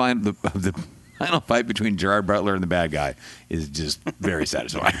of the final fight between Gerard Butler and the bad guy is just very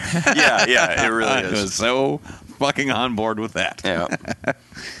satisfying. Yeah, it really I is. was so fucking on board with that. Yeah.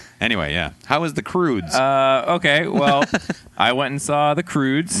 Anyway, how was The Croods? Okay, well, I went and saw The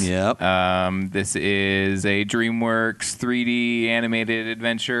Croods. Yep. This is a DreamWorks 3D animated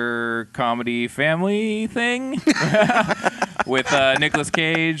adventure comedy family thing with Nicolas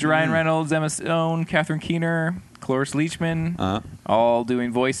Cage, Ryan Reynolds, Emma Stone, Catherine Keener, Cloris Leachman, all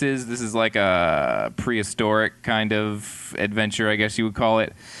doing voices. This is like a prehistoric kind of adventure, I guess you would call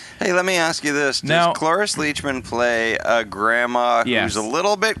it. Hey, let me ask you this. Does Cloris Leachman play a grandma who's a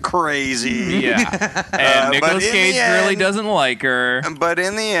little bit crazy? Yeah. And Nicolas Cage really doesn't like her. But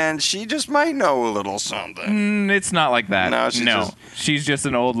in the end, she just might know a little something. It's not like that. No, she's just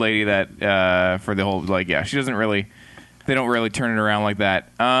an old lady that, for the whole, she doesn't really, they don't really turn it around like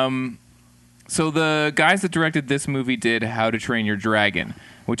that. So the guys that directed this movie did How to Train Your Dragon,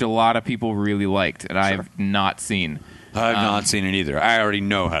 which a lot of people really liked, and I have not seen. I've not seen it either. I already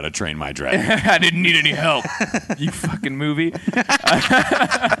know how to train my dragon. I didn't need any help. You fucking movie.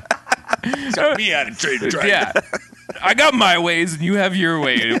 Got me out of trade. Yeah. I got my ways and you have your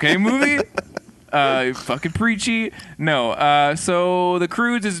way, okay, movie? Fucking preachy. No. So The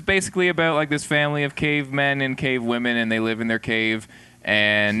Croods is basically about like this family of cavemen and cave women, and they live in their cave.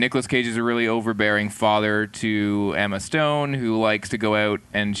 And Nicolas Cage is a really overbearing father to Emma Stone, who likes to go out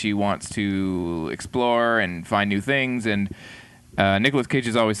and she wants to explore and find new things. And Nicolas Cage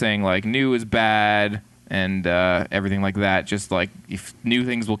is always saying like new is bad and everything like that. Just like if new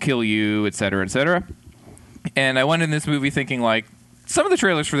things will kill you, et cetera, et cetera. And I went in this movie thinking like some of the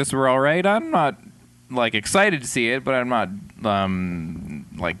trailers for this were all right. I'm not like excited to see it, but I'm not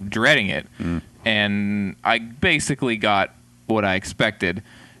like dreading it. And I basically got what I expected.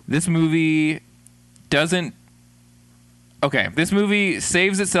 This movie doesn't... Okay, this movie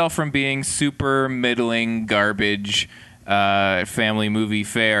saves itself from being super middling garbage family movie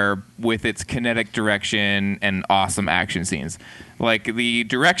fare with its kinetic direction and awesome action scenes. Like, the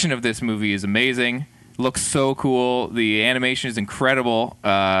direction of this movie is amazing. Looks so cool. The animation is incredible.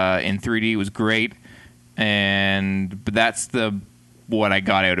 In 3D, it was great. But that's what I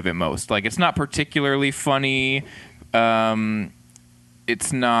got out of it most. Like, it's not particularly funny.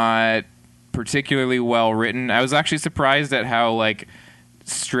 It's not particularly well written. I was actually surprised at how like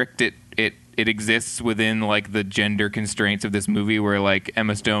strict it exists within like the gender constraints of this movie, where like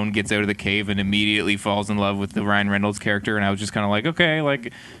Emma Stone gets out of the cave and immediately falls in love with the Ryan Reynolds character, and I was just kind of like, okay, like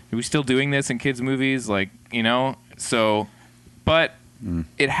are we still doing this in kids movies? Like, you know, so but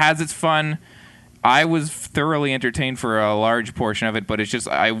it has its fun. I was thoroughly entertained for a large portion of it, but it's just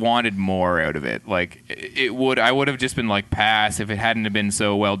I wanted more out of it. Like I would have just been like pass if it hadn't have been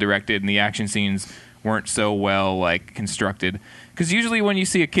so well directed and the action scenes weren't so well like constructed. Because usually when you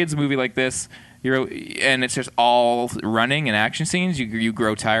see a kids movie like this, and it's just all running and action scenes, you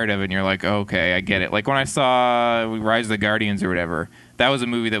grow tired of it and you're like, okay, I get it. Like when I saw Rise of the Guardians or whatever, that was a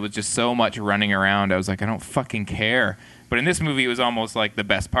movie that was just so much running around. I was like, I don't fucking care. But in this movie, it was almost like the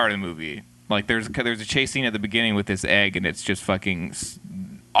best part of the movie. Like there's a chase scene at the beginning with this egg, and it's just fucking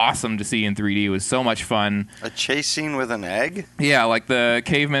awesome to see in 3D. It was so much fun. A chase scene with an egg? Yeah, like the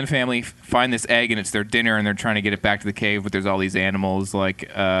caveman family find this egg, and it's their dinner, and they're trying to get it back to the cave, but there's all these animals like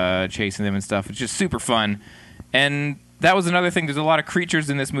chasing them and stuff. It's just super fun. And that was another thing. There's a lot of creatures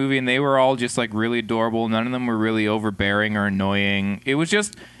in this movie, and they were all just like really adorable. None of them were really overbearing or annoying. It was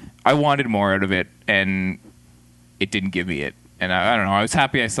just I wanted more out of it, and it didn't give me it. And I don't know, I was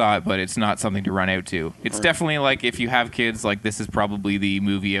happy I saw it, but it's not something to run out to. It's definitely like, if you have kids, like this is probably the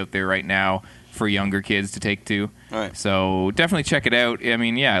movie out there right now for younger kids to take to. Right. So definitely check it out. I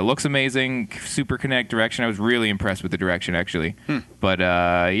mean, yeah, it looks amazing. Super kinetic direction. I was really impressed with the direction, actually. But,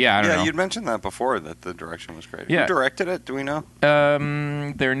 yeah, I don't know. Yeah, you'd mentioned that before, that the direction was great. Yeah. Who directed it? Do we know?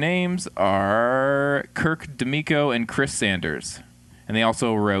 Their names are Kirk D'Amico and Chris Sanders. And they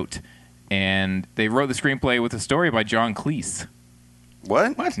also wrote... And they wrote the screenplay with a story by John Cleese.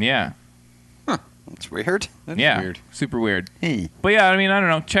 What? Yeah. Huh. That's weird. Weird. Super weird. Hey. But yeah, I mean, I don't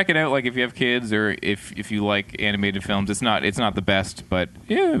know. Check it out. Like if you have kids or if you like animated films, it's not the best, but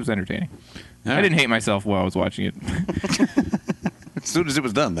yeah, it was entertaining. Yeah. I didn't hate myself while I was watching it. As soon as it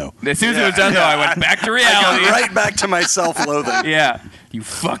was done, though. As soon as it was done, though, I went back to reality. I got right back to my self-loathing. Yeah. You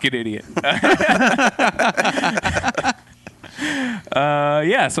fucking idiot.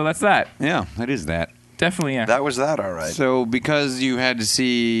 Yeah, so that's that. Yeah, that is that. Definitely, yeah. That was that, all right. So because you had to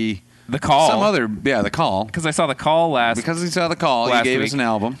see The Call. The Call. Because I saw The Call Because we saw The Call, you last gave week. us an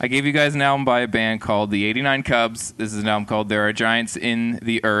album. I gave you guys an album by a band called the 89 Cubs. This is an album called There Are Giants in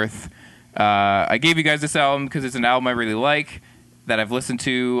the Earth. I gave you guys this album because it's an album I really like, that I've listened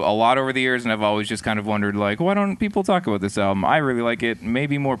to a lot over the years, and I've always just kind of wondered, like, why don't people talk about this album? I really like it.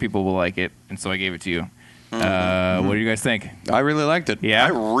 Maybe more people will like it, and so I gave it to you. What do you guys think? I really liked it. Yeah? I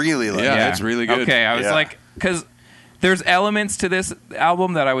really like it. Yeah, it's really good. Okay, I was like, because there's elements to this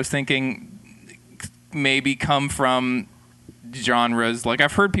album that I was thinking maybe come from genres. Like,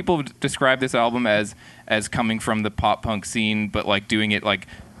 I've heard people describe this album as coming from the pop punk scene, but like doing it like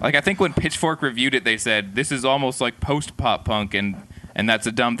I think when Pitchfork reviewed it, they said this is almost like post pop punk, and that's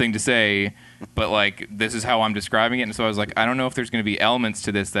a dumb thing to say, but like this is how I'm describing it. And so I was like, I don't know if there's going to be elements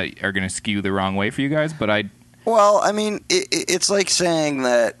to this that are going to skew the wrong way for you guys, but Well, I mean, it's like saying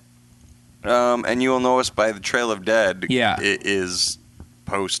that, and you will know us by the Trail of Dead. Yeah. It is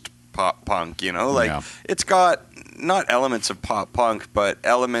post pop punk. You know, like it's got not elements of pop punk, but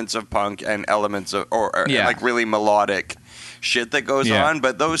elements of punk and elements of or like really melodic shit that goes Yeah. on,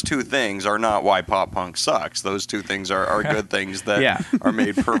 but those two things are not why pop punk sucks. Those two things are good things that are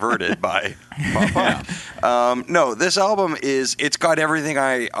made perverted by pop punk. No, this album it's got everything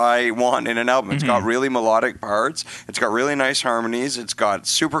I want in an album. It's got really melodic parts. It's got really nice harmonies. It's got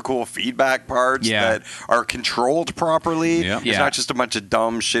super cool feedback parts that are controlled properly. Yep. It's not just a bunch of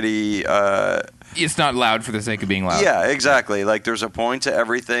dumb, shitty... It's not loud for the sake of being loud. Yeah, exactly. Like, there's a point to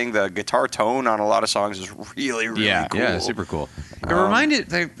everything. The guitar tone on a lot of songs is really, really cool. Yeah, super cool. It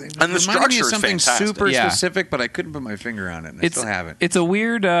reminded me of structure is something fantastic. super specific, but I couldn't put my finger on it, and I still haven't. It's a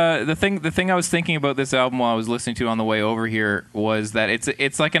weird... the thing I was thinking about this album while I was listening to it on the way over here was that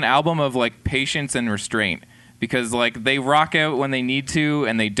it's like an album of, like, patience and restraint. Because, like, they rock out when they need to,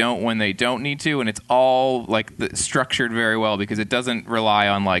 and they don't when they don't need to, and it's all, like, structured very well because it doesn't rely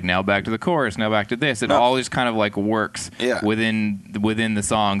on, like, now back to the chorus, now back to this. It all just kind of, like, works within the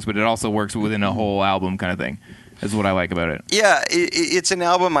songs, but it also works within a whole album kind of thing, is what I like about it. Yeah, it's an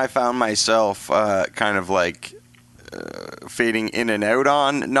album I found myself kind of, like... fading in and out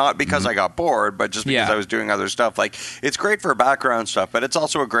on, not because I got bored, but just because I was doing other stuff. Like, it's great for background stuff, but it's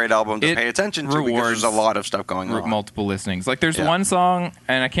also a great album to pay attention to because there's a lot of stuff going on. Multiple listenings. Like, there's one song,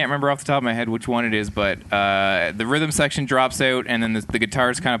 and I can't remember off the top of my head which one it is, but the rhythm section drops out, and then the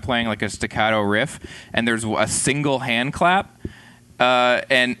guitar's kind of playing like a staccato riff, and there's a single hand clap.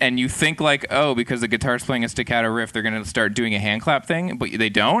 And you think, like, oh, because the guitar's playing a staccato riff, they're going to start doing a hand clap thing, but they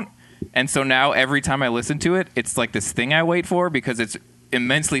don't. And so now every time I listen to it, it's like this thing I wait for because it's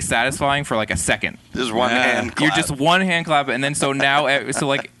immensely satisfying for like a second. Just one hand clap. You're just one hand clap, and then so now, so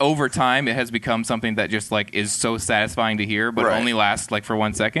like over time, it has become something that just like is so satisfying to hear, but only lasts like for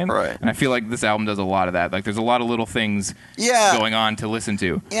 1 second. Right. And I feel like this album does a lot of that. Like, there's a lot of little things going on to listen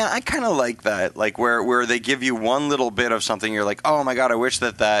to. Yeah, I kind of like that. Like where they give you one little bit of something, you're like, oh my god, I wish they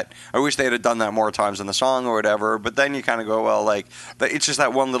had done that more times in the song or whatever. But then you kind of go, well, like it's just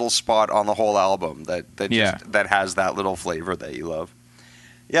that one little spot on the whole album that has that little flavor that you love.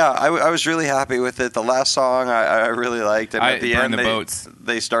 Yeah, I was really happy with it. The last song I really liked, and at the end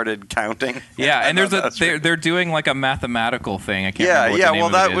they started counting. Yeah, and they're doing like a mathematical thing. I can't remember what the name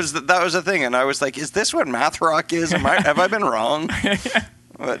of that was the thing, and I was like, is this what math rock is? Have I been wrong?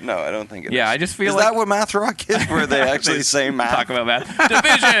 But no, I don't think it is. Yeah, I just feel is that what math rock is, where they actually say math? Talk about math.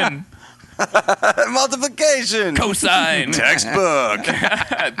 Division. Multiplication. Cosine. Textbook.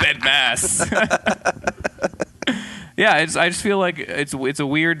 Bedmass. Yeah, I just feel like it's a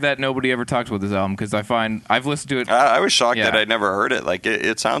weird that nobody ever talks about this album because I've listened to it. I was shocked that I'd never heard it. Like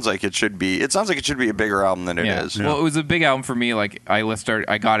it sounds like it should be. It sounds like it should be a bigger album than it is. Well, it was a big album for me. Like I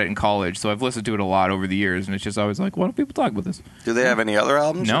got it in college, so I've listened to it a lot over the years, and it's just always like, why don't people talk about this? Do they have any other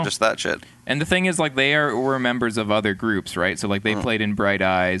albums? No, or just that shit. And the thing is, like, were members of other groups, right? So like they played in Bright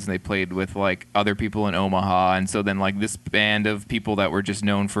Eyes, and they played with like other people in Omaha, and so then like this band of people that were just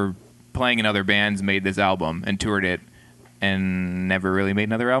known for playing in other bands made this album and toured it. And never really made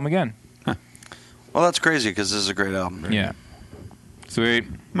another album again. Huh. Well, that's crazy because this is a great album. Right? Yeah. Sweet.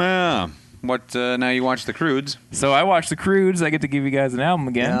 What? Now you watch The Croods. So I watched The Croods. I get to give you guys an album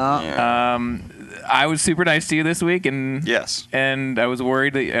again. Yeah. I was super nice to you this week, and yes, and I was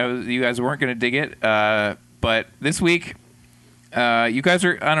worried that you guys weren't going to dig it. But this week, you guys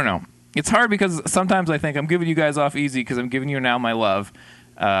are. I don't know. It's hard because sometimes I think I'm giving you guys off easy because I'm giving you an album I love.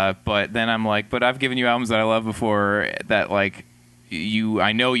 But then I'm like, but I've given you albums that I love before that, like,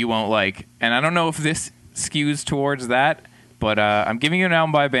 I know you won't like. And I don't know if this skews towards that, but I'm giving you an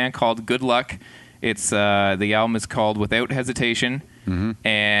album by a band called Good Luck. It's the album is called Without Hesitation. Mm-hmm.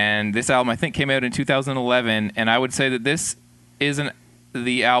 And this album, I think, came out in 2011. And I would say that this is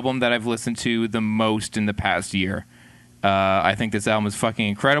the album that I've listened to the most in the past year. I think this album is fucking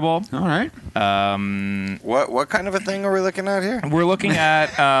incredible. All right. What kind of a thing are we looking at here? We're looking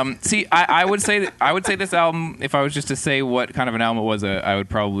at. I would say this album. If I was just to say what kind of an album it was, I would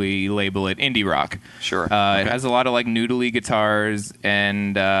probably label it indie rock. Sure. It has a lot of like noodly guitars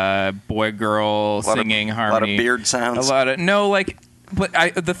and boy girl singing harmony. A lot of beard sounds. But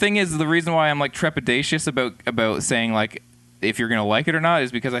the thing is, the reason why I'm like trepidatious about saying like, if you're going to like it or not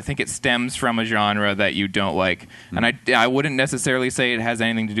is because I think it stems from a genre that you don't like. And I wouldn't necessarily say it has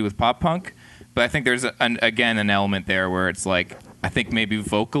anything to do with pop punk, but I think there's, an element there where it's like, I think maybe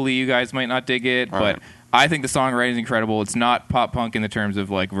vocally you guys might not dig it, but I think the songwriting is incredible. It's not pop punk in the terms of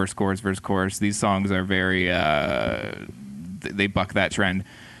like verse, chorus. These songs are very, they buck that trend.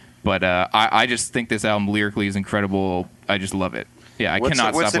 But I just think this album lyrically is incredible. I just love it. Yeah, I cannot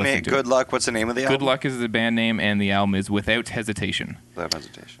stop listening to it. Good Luck, what's the name of the album? Good Luck is the band name, and the album is Without Hesitation. Without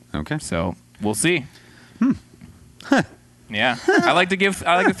Hesitation. Okay. So, we'll see. Yeah. I like to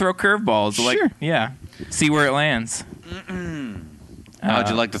throw curveballs. Sure. Yeah. See where it lands. How'd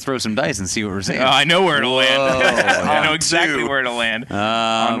you like to throw some dice and see what we're saying? I know where it'll land. I know On exactly 2. where it'll land.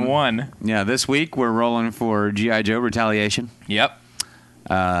 On 1. Yeah, this week we're rolling for G.I. Joe Retaliation. Yep.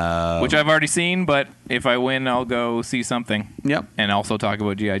 Which I've already seen, but if I win, I'll go see something. Yep. And also talk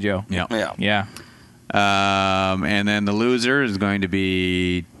about G.I. Joe. Yep. Yeah. Yeah. And then the loser is going to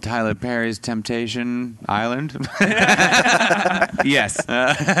be Tyler Perry's Temptation Island. Yes.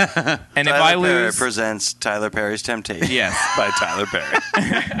 And if Tyler I Perry lose, presents Tyler Perry's Temptation. Yes. By Tyler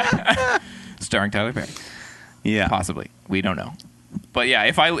Perry. starring Tyler Perry, Yeah. possibly. We don't know. But yeah,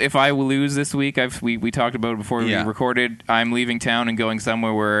 if I lose this week, we talked about it before we recorded. I'm leaving town and going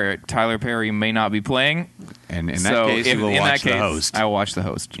somewhere where Tyler Perry may not be playing. And in that case, you will watch the host. I will watch the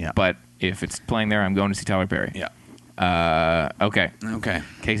host. Yeah. But if it's playing there, I'm going to see Tyler Perry. Yeah. Okay. Okay.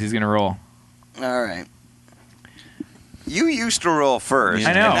 Casey's gonna roll. All right. You used to roll first.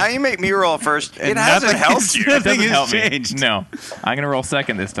 I know. And now you make me roll first. And it hasn't nothing helped is- you. It Nothing doesn't has help changed. me. No, I'm gonna roll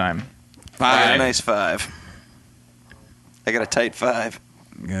second this time. I got 5. a nice 5. I got a tight 5.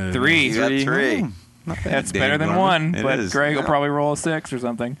 3. You got 3. That's Dan better than Gorman. 1. It But is. Greg will probably roll a 6 or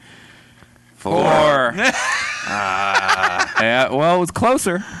something. 4. 4. Yeah. Well, it was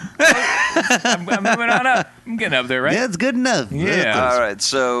closer. I'm moving on up. I'm getting up there, right? Yeah, it's good enough. Yeah. All right.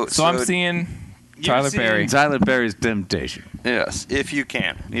 So So I'm seeing Tyler Perry. Tyler Perry's Temptation, Yes, if you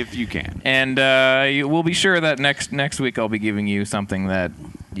can. if you can. And we'll be sure that next week I'll be giving you something that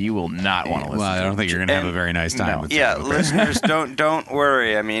you will not want to listen Well, I to. don't think you're going to have a And- very nice time No. with Yeah, Tyler Perry. listeners, don't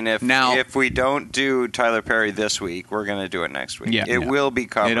worry. I mean, Now- if we don't do Tyler Perry this week, we're going to do it next week. Yeah. It will be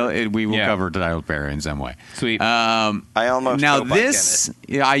covered. We will Yeah. cover Tyler Perry in some way. Sweet. I almost Now hope I this,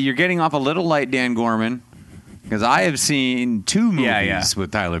 you're getting off a little light, Dan Gorman, because I have seen 2 movies Yeah.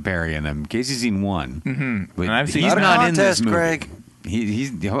 with Tyler Perry in them. Casey's seen 1. Mm-hmm. But And I've seen- he's Not a not in this contest, movie. Greg.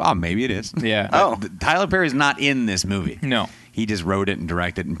 He's maybe it is. Yeah. Oh. Tyler Perry's not in this movie. No. He just wrote it and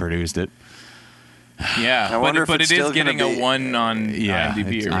directed and produced it. Yeah. I wonder if but it's it is still gonna getting be- a 1 on Yeah,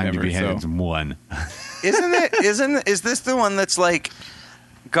 IMDb it's or whatever. IMDb So. it's 1. Isn't it? Is this the one that's like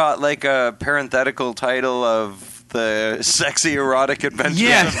got like a parenthetical title of the sexy erotic adventures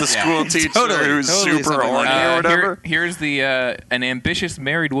Yes. of the Yeah. school teacher Totally who's something super like horny that. or whatever? Here's the an ambitious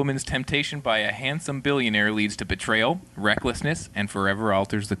married woman's temptation by a handsome billionaire leads to betrayal, recklessness, and forever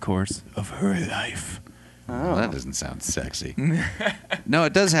alters the course of her life. Well, that doesn't sound sexy. No,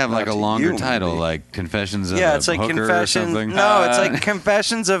 it does have like a to longer you, title, maybe. like Confessions of Yeah, a it's like Hooker or Confessions. something. No, it's like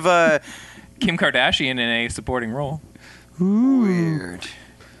Confessions of a Kim Kardashian in a supporting role. weird.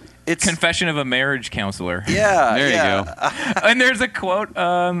 It's Confession of a marriage counselor. yeah. There you yeah. go. And there's a quote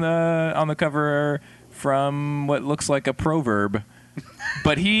on the cover from what looks like a proverb.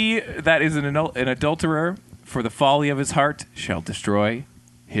 But he that is an adulterer, for the folly of his heart, shall destroy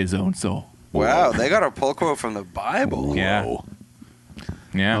his own soul. Wow, they got a pull quote from the Bible. Yeah. Whoa.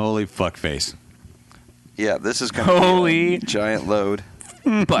 Yeah. Holy fuckface. Yeah, this is going to Holy- be a giant load.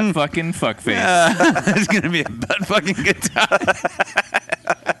 Butt fucking fuckface. It's going to be a butt fucking good time.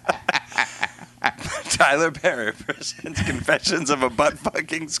 Tyler Perry presents Confessions of a butt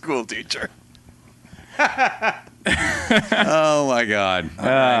fucking school teacher. Oh, my God.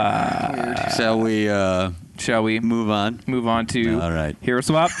 Shall we Shall we move on? move on to All right. Hero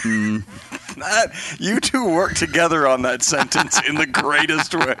Swap? You two work together on that sentence in the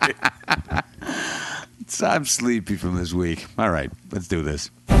greatest way. I'm sleepy from this week. All right, let's do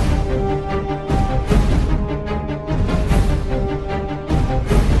this.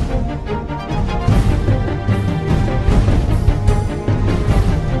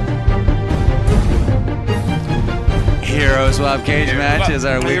 Hero Swap Cage Match is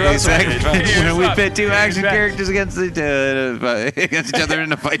our Hero weekly Swap segment Cage Match. where we Swap pit 2 Cage action Match. characters against each other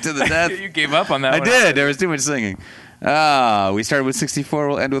in a fight to the death. You gave up on that I one. did. There was too much singing. We started with 64.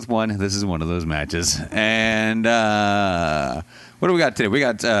 We'll end with 1. This is one of those matches. And what do we got today? We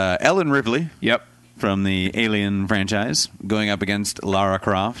got Ellen Ripley Yep. from the Alien franchise going up against Lara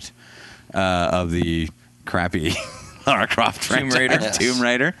Croft of the crappy Lara Croft Tomb franchise. Raider. Yes. Tomb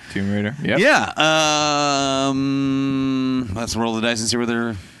Raider. Tomb Raider. Yep. Yeah. Let's roll the dice and see where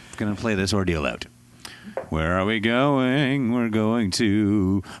they're going to play this ordeal out. Where are we going? We're going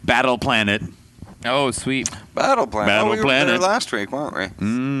to Battle Planet. Oh, sweet. Battle Planet. Battle we were Planet. there last week, weren't we?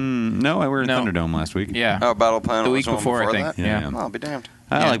 No, we were in No. Thunderdome last week. Yeah. Oh, Battle Planet The was week the one before, I think. that? Yeah. Oh, I'll be damned.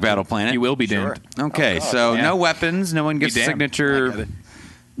 I like Battle Planet. You will be Sure. damned. Okay, Oh, God. so Yeah. no weapons. No one gets Be a damned. signature.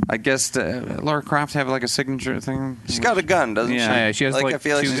 I guess Lara Croft have like a signature thing. She's got a gun, doesn't Yeah. she? Yeah, she has Like, like I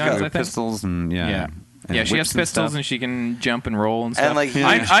feel like 2 she's guns, got I think. pistols and Yeah. Yeah, she has whips and pistols stuff. and she can jump and roll and stuff. And, like,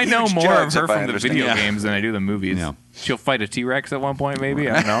 I know huge more of jugs, her if I from the understand. video Yeah. games than I do the movies. Yeah. She'll fight a T-Rex at one point, maybe.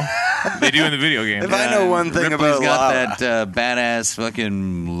 I don't know. They do in the video game. If I know one thing Ripley's about got lava. that badass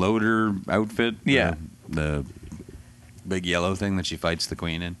fucking loader outfit. Yeah. The big yellow thing that she fights the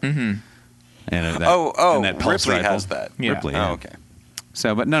queen in. Mm-hmm. And that, and that pulse Ripley rifle. has that. Yeah. Ripley. Oh, okay.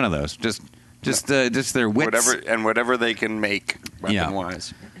 So, but none of those. Just their wits. Whatever they can make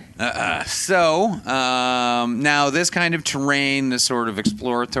weapon-wise. Now this kind of terrain, this sort of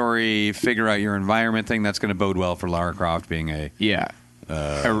exploratory, figure out your environment thing, that's going to bode well for Lara Croft being a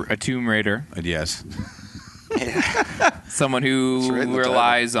Tomb Raider. Yes. Someone who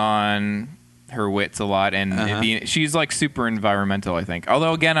relies on her wits a lot, and she's like super environmental, I think.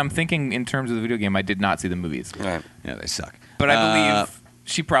 Although, again, I'm thinking in terms of the video game, I did not see the movies. Right. Yeah, they suck. But I believe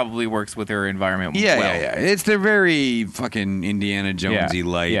she probably works with her environment well. Yeah. They're very fucking Indiana Jonesy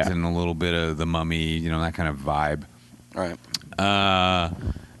light Yeah. and a little bit of the Mummy, that kind of vibe. Right.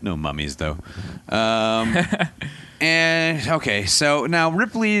 No mummies though. And okay, so now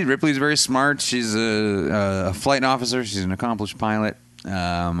Ripley's very smart. She's a flight officer. She's an accomplished pilot.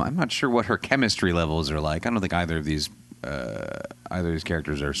 I'm not sure what her chemistry levels are like. I don't think either of these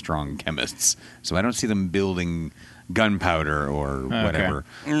characters are strong chemists. So I don't see them building gunpowder or whatever.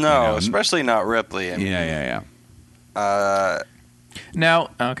 No, especially not Ripley. Yeah. Now,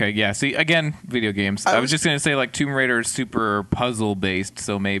 see, again, video games. I was just going to say, like, Tomb Raider is super puzzle-based,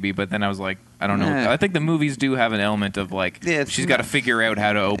 so maybe, but then I was like, I don't know. I think the movies do have an element of, like, she's got to figure out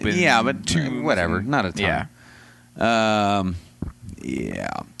how to open but tombs. Whatever, not a ton.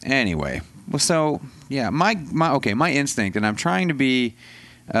 Yeah. Anyway, well, so, yeah, my instinct, and I'm trying to be...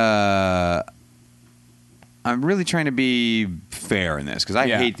 I'm really trying to be fair in this, because I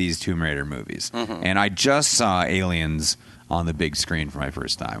hate these Tomb Raider movies. Mm-hmm. And I just saw Aliens on the big screen for my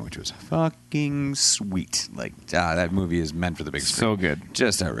first time, which was fucking sweet. Like, that movie is meant for the big screen. So good.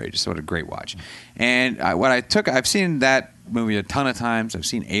 Just outrageous. What a great watch. And I've seen that movie a ton of times. I've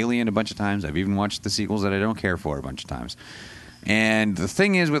seen Alien a bunch of times. I've even watched the sequels that I don't care for a bunch of times. And the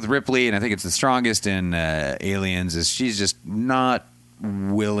thing is with Ripley, and I think it's the strongest in Aliens, is she's just not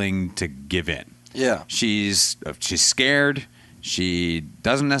willing to give in. Yeah. She's scared. She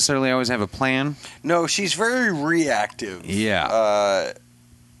doesn't necessarily always have a plan. No, she's very reactive. Yeah.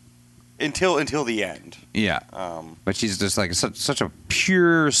 Until the end. Yeah. But she's just like such a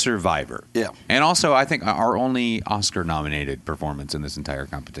pure survivor. Yeah. And also, I think our only Oscar-nominated performance in this entire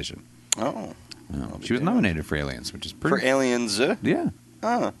competition. Oh. She was nominated for Aliens, which is pretty... For Aliens? Yeah.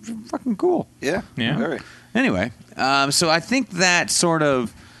 Oh. Fucking cool. Yeah. Very. Anyway, so I think that sort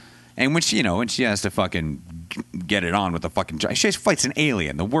of... And when she has to fucking get it on with the fucking... She fights an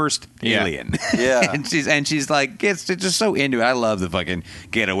alien, the worst alien. Yeah. and she's like, it's just so into it. I love the fucking,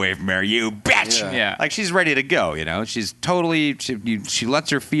 get away from her, you bitch. Yeah. Like, she's ready to go, She's totally... She lets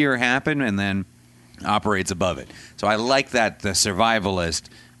her fear happen and then operates above it. So I like that, the survivalist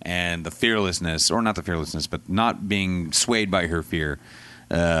and the fearlessness, or not the fearlessness, but not being swayed by her fear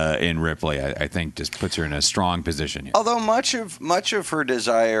in Ripley, I think just puts her in a strong position. Although much of her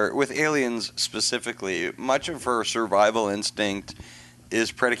desire, with Aliens specifically, much of her survival instinct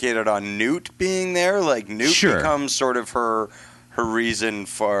is predicated on Newt being there. Like, Newt becomes sort of her reason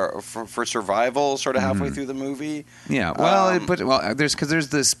for survival, sort of halfway through the movie. Yeah, well, there's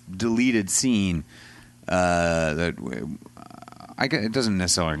this deleted scene that it doesn't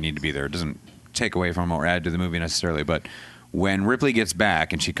necessarily need to be there. It doesn't take away from or add to the movie necessarily, but when Ripley gets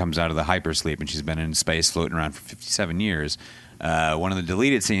back and she comes out of the hypersleep and she's been in space floating around for 57 years, one of the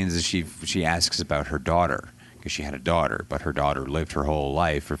deleted scenes is she asks about her daughter, because she had a daughter, but her daughter lived her whole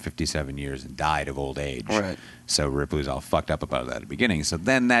life for 57 years and died of old age. Right. So Ripley's all fucked up about that at the beginning. So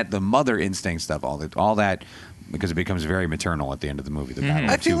then the mother instinct stuff, all that, because it becomes very maternal at the end of the movie. The battle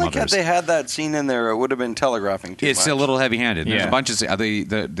I of two feel like mothers. had they had that scene in there, it would have been telegraphing too much. It's a little heavy-handed. There's Yeah. a bunch of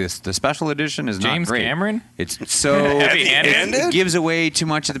the special edition is James not great. Cameron? It's so Heavy-handed? it gives away too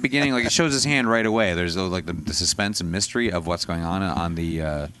much at the beginning. Like, it shows his hand right away. There's like the suspense and mystery of what's going on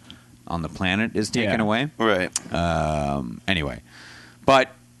the planet is taken away. Right. Anyway,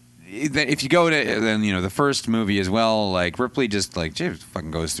 but if you go to then the first movie as well, like Ripley just like she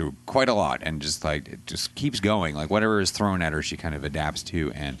fucking goes through quite a lot and just like it just keeps going. Like, whatever is thrown at her, she kind of adapts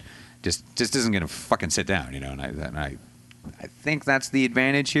to and just isn't gonna fucking sit down, And I think that's the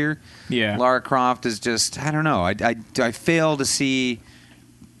advantage here. Yeah. Lara Croft is just I don't know. I fail to see.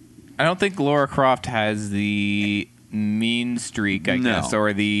 I don't think Lara Croft has the mean streak, I guess,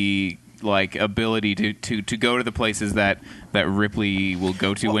 or the ability to go to the places that Ripley will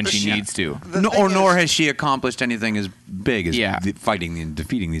go to when she needs to. Nor has she accomplished anything as big as fighting and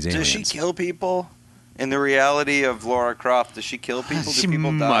defeating these aliens. Does she kill people In the reality of Lara Croft, does she kill people? She Do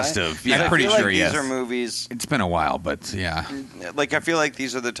people die? must have. Yeah. I'm pretty I feel sure, like yes. These are movies. It's been a while, but yeah. Like, I feel like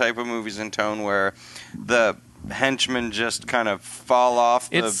these are the type of movies in tone where the henchmen just kind of fall off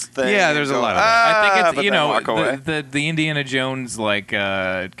the It's- thing. yeah, and there's a go, lot of that. I "Ah," think but it's then walk away. the Indiana Jones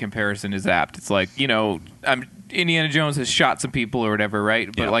comparison is apt. It's like Indiana Jones has shot some people or whatever, right?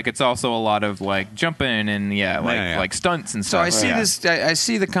 But Yeah. like it's also a lot of like jumping and like stunts and So stuff. I see Yeah. this. I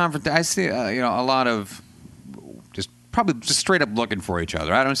see the I see a lot of probably just straight up looking for each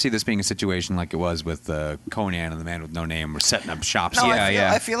other. I don't see this being a situation like it was with Conan and the Man with No Name. We're setting up shops. No,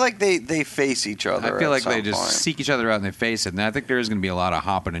 Yeah, I feel like they face each other. I feel at like they some just point. seek each other out and they face it. And I think there is going to be a lot of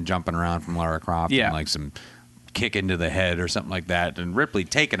hopping and jumping around from Lara Croft Yeah. and like some kick into the head or something like that. And Ripley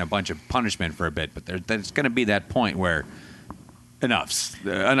taking a bunch of punishment for a bit. But there's going to be that point where enough's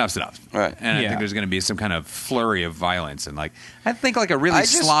enough. Right. And I Yeah. think there's going to be some kind of flurry of violence. And like I think like a really I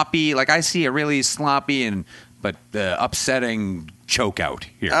just- sloppy, like I see a really sloppy but upsetting choke out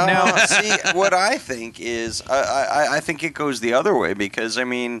here. Now, see, what I think is, I think it goes the other way because, I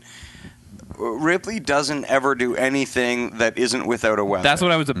mean, Ripley doesn't ever do anything that isn't without a weapon. That's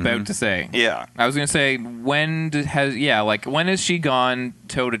what I was about to say. Yeah. I was going to say when has she gone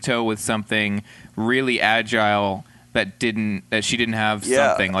toe to toe with something really agile that she didn't have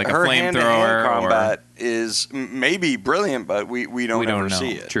something like a her flamethrower hand-to-hand or combat is maybe brilliant, but we don't don't ever know.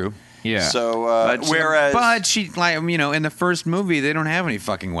 see it. True. yeah. So But whereas she in the first movie they don't have any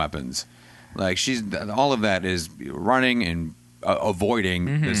fucking weapons. Like all of that is running and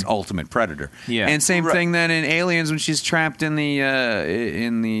avoiding this ultimate predator. Yeah. And same Right. thing then in Aliens when she's trapped in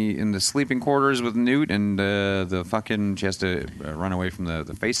the sleeping quarters with Newt and she has to run away from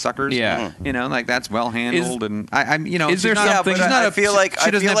the face suckers. Yeah. Like that's well handled and is there something- she's not I feel like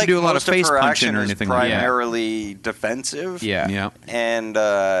she doesn't have to do a lot of most face her punching action or is anything like that. primarily defensive. yeah. Yeah.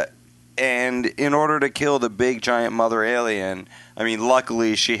 And in order to kill the big giant mother alien, I mean,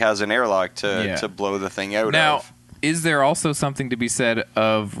 luckily she has an airlock to blow the thing out Now, of. is there also something to be said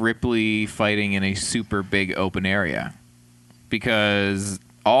of Ripley fighting in a super big open area? Because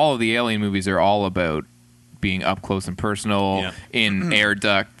all of the Alien movies are all about being up close and personal, in air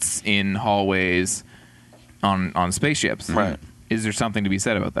ducts, in hallways, on spaceships. Right. Is there something to be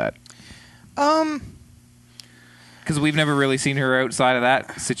said about that? Because we've never really seen her outside of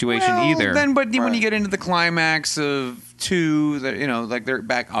that situation either. But when you get into the climax of 2, like they're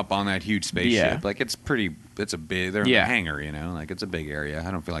back up on that huge spaceship. Yeah. Like it's a big. They're in the hangar, like it's a big area.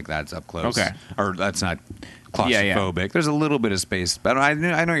 I don't feel like that's up close. Okay. Or that's not claustrophobic. Yeah. There's a little bit of space, but I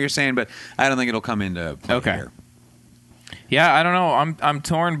know what you're saying, but I don't think it'll come into play here. Yeah, I don't know. I'm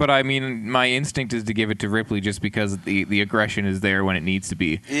torn, but I mean, my instinct is to give it to Ripley just because the aggression is there when it needs to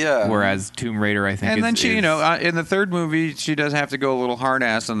be. Yeah. Whereas Tomb Raider, I think, And then is, she, in the third movie, she does have to go a little hard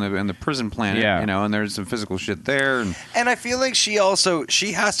ass on the prison planet. Yeah. And there's some physical shit there. And I feel like she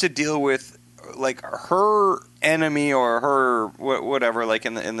has to deal with like her enemy or her whatever. Like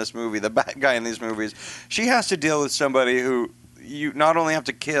in this movie, the bad guy in these movies, she has to deal with somebody who you not only have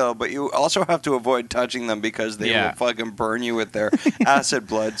to kill, but you also have to avoid touching them because they will fucking burn you with their acid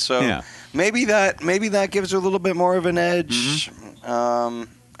blood. So maybe that gives her a little bit more of an edge. I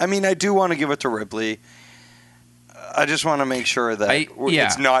mean, I do want to give it to Ripley. I just want to make sure that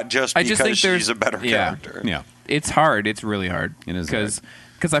it's not just because she's a better character. Yeah. It's hard. It's really hard. It is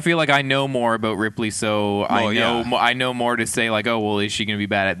because I feel like I know more about Ripley, so I know more to say. Like, oh well, is she going to be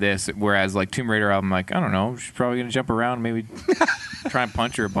bad at this? Whereas like Tomb Raider, I'm like, I don't know. She's probably going to jump around, maybe try and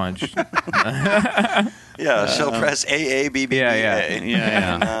punch her a bunch. Yeah, she'll press AABBA.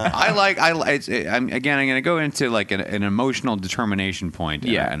 Yeah. I'm going to go into like an emotional determination point.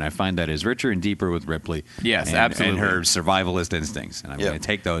 And I find that is richer and deeper with Ripley. Yes, absolutely. And her survivalist instincts, and I'm going to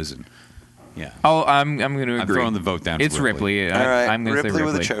take those and. Yeah. I'm going to agree. I'm throwing the vote down. It's for Ripley. All right, I'm going to say Ripley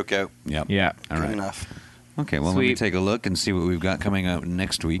Ripley with a chokeout. Yep. Yeah. All right. Good enough. Okay, well, let me Sweet. take a look and see what we've got coming up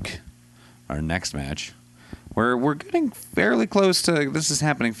next week. Our next match. We're getting fairly close to. This is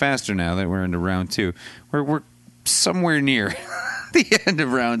happening faster now that we're into round 2. We're somewhere near the end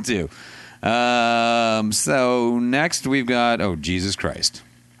of round 2. So next we've got. Oh, Jesus Christ!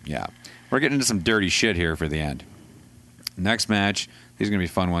 Yeah, we're getting into some dirty shit here for the end. Next match. These are going to be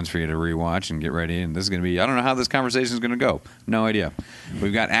fun ones for you to rewatch and get ready. And this is going to be. I don't know how this conversation is going to go. No idea.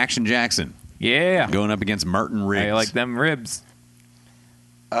 We've got Action Jackson. Yeah. Going up against Martin Riggs. I like them ribs.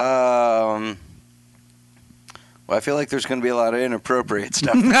 Well, Well, I feel like there's going to be a lot of inappropriate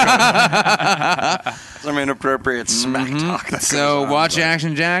stuff. Some inappropriate smack talk. So watch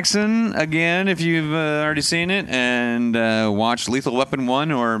Action Jackson again if you've already seen it, and watch Lethal Weapon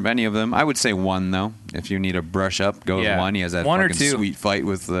 1 or any of them. I would say 1, though. If you need a brush up, go with 1. He has that 1 or fucking 2. sweet fight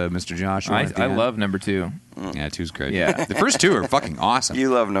with Mr. Joshua. I love number 2. Yeah, 2's great. Yeah. The first 2 are fucking awesome. You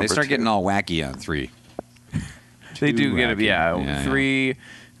love number 2. They start getting all wacky on 3. They do get it, Yeah, 3,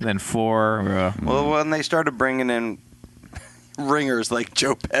 then 4. Well, when they started bringing in ringers like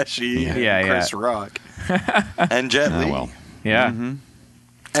Joe Pesci and Chris Rock and Jet Li. Yeah. And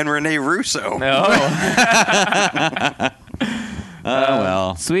Rene Russo. No.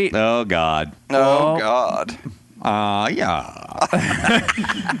 well. Sweet. Oh, God. Oh, God. Yeah.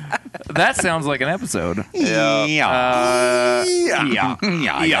 That sounds like an episode. Yeah. Yeah.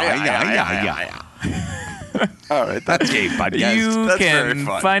 All right, that's gay podcast. You That's can very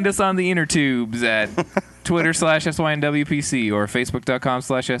fun. find us on the inner tubes at Twitter/SYNWPC or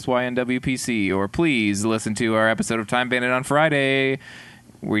Facebook.com/SYNWPC, or please listen to our episode of Time Bandit on Friday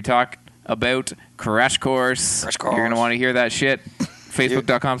where we talk about Crash Course. You're going to want to hear that shit.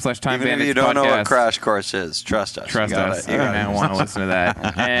 Facebook.com/Time Even Bandit. if you don't know what Crash Course is, trust us. Trust us. You're going to want to listen to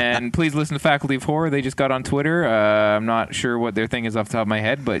that. And please listen to Faculty of Horror. They just got on Twitter. I'm not sure what their thing is off the top of my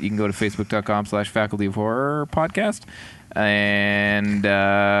head, but you can go to Facebook.com/Faculty of Horror podcast. And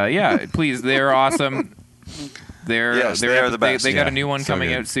please, they're awesome. They're the best. They got a new one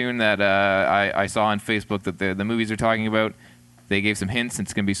coming out soon that I saw on Facebook that the movies are talking about. They gave some hints, and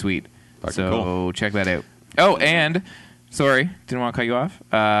it's going to be sweet. So check that out. Oh, and... Sorry, didn't want to cut you off.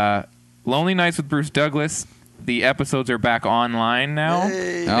 Lonely Nights with Bruce Douglas. The episodes are back online now.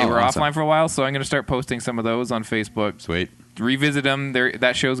 Hey. They were offline for a while, so I'm going to start posting some of those on Facebook. Sweet. Revisit them.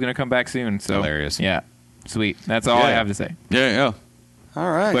 That show's going to come back soon. So hilarious. Yeah. Sweet. That's all I have to say. Yeah.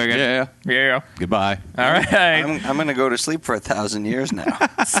 All right. Yeah. Goodbye. All right. I'm going to go to sleep for 1,000 years now.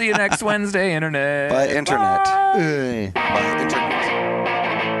 See you next Wednesday, Internet. By Internet. Bye. By Internet.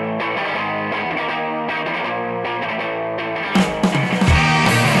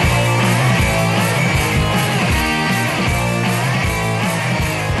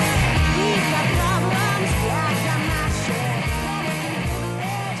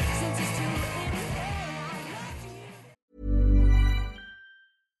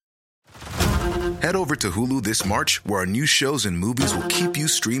 Head over to Hulu this March, where our new shows and movies will keep you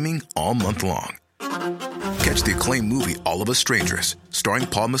streaming all month long. Catch the acclaimed movie All of Us Strangers, starring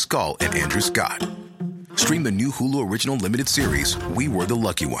Paul Mescal and Andrew Scott. Stream the new Hulu original limited series We Were the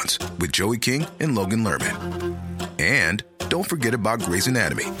Lucky Ones with Joey King and Logan Lerman. And don't forget about Grey's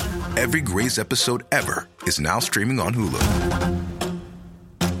Anatomy. Every Grey's episode ever is now streaming on Hulu.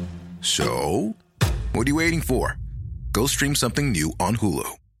 So, what are you waiting for? Go stream something new on Hulu.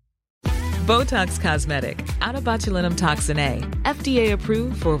 Botox Cosmetic, out of botulinum toxin A, FDA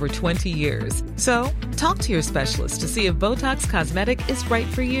approved for over 20 years. So, talk to your specialist to see if Botox Cosmetic is right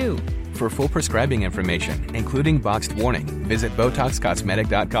for you. For full prescribing information, including boxed warning, visit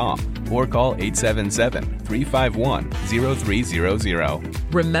BotoxCosmetic.com or call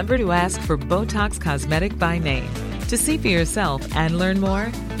 877-351-0300. Remember to ask for Botox Cosmetic by name. To see for yourself and learn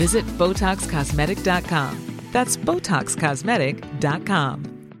more, visit BotoxCosmetic.com. That's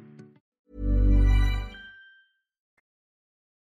BotoxCosmetic.com.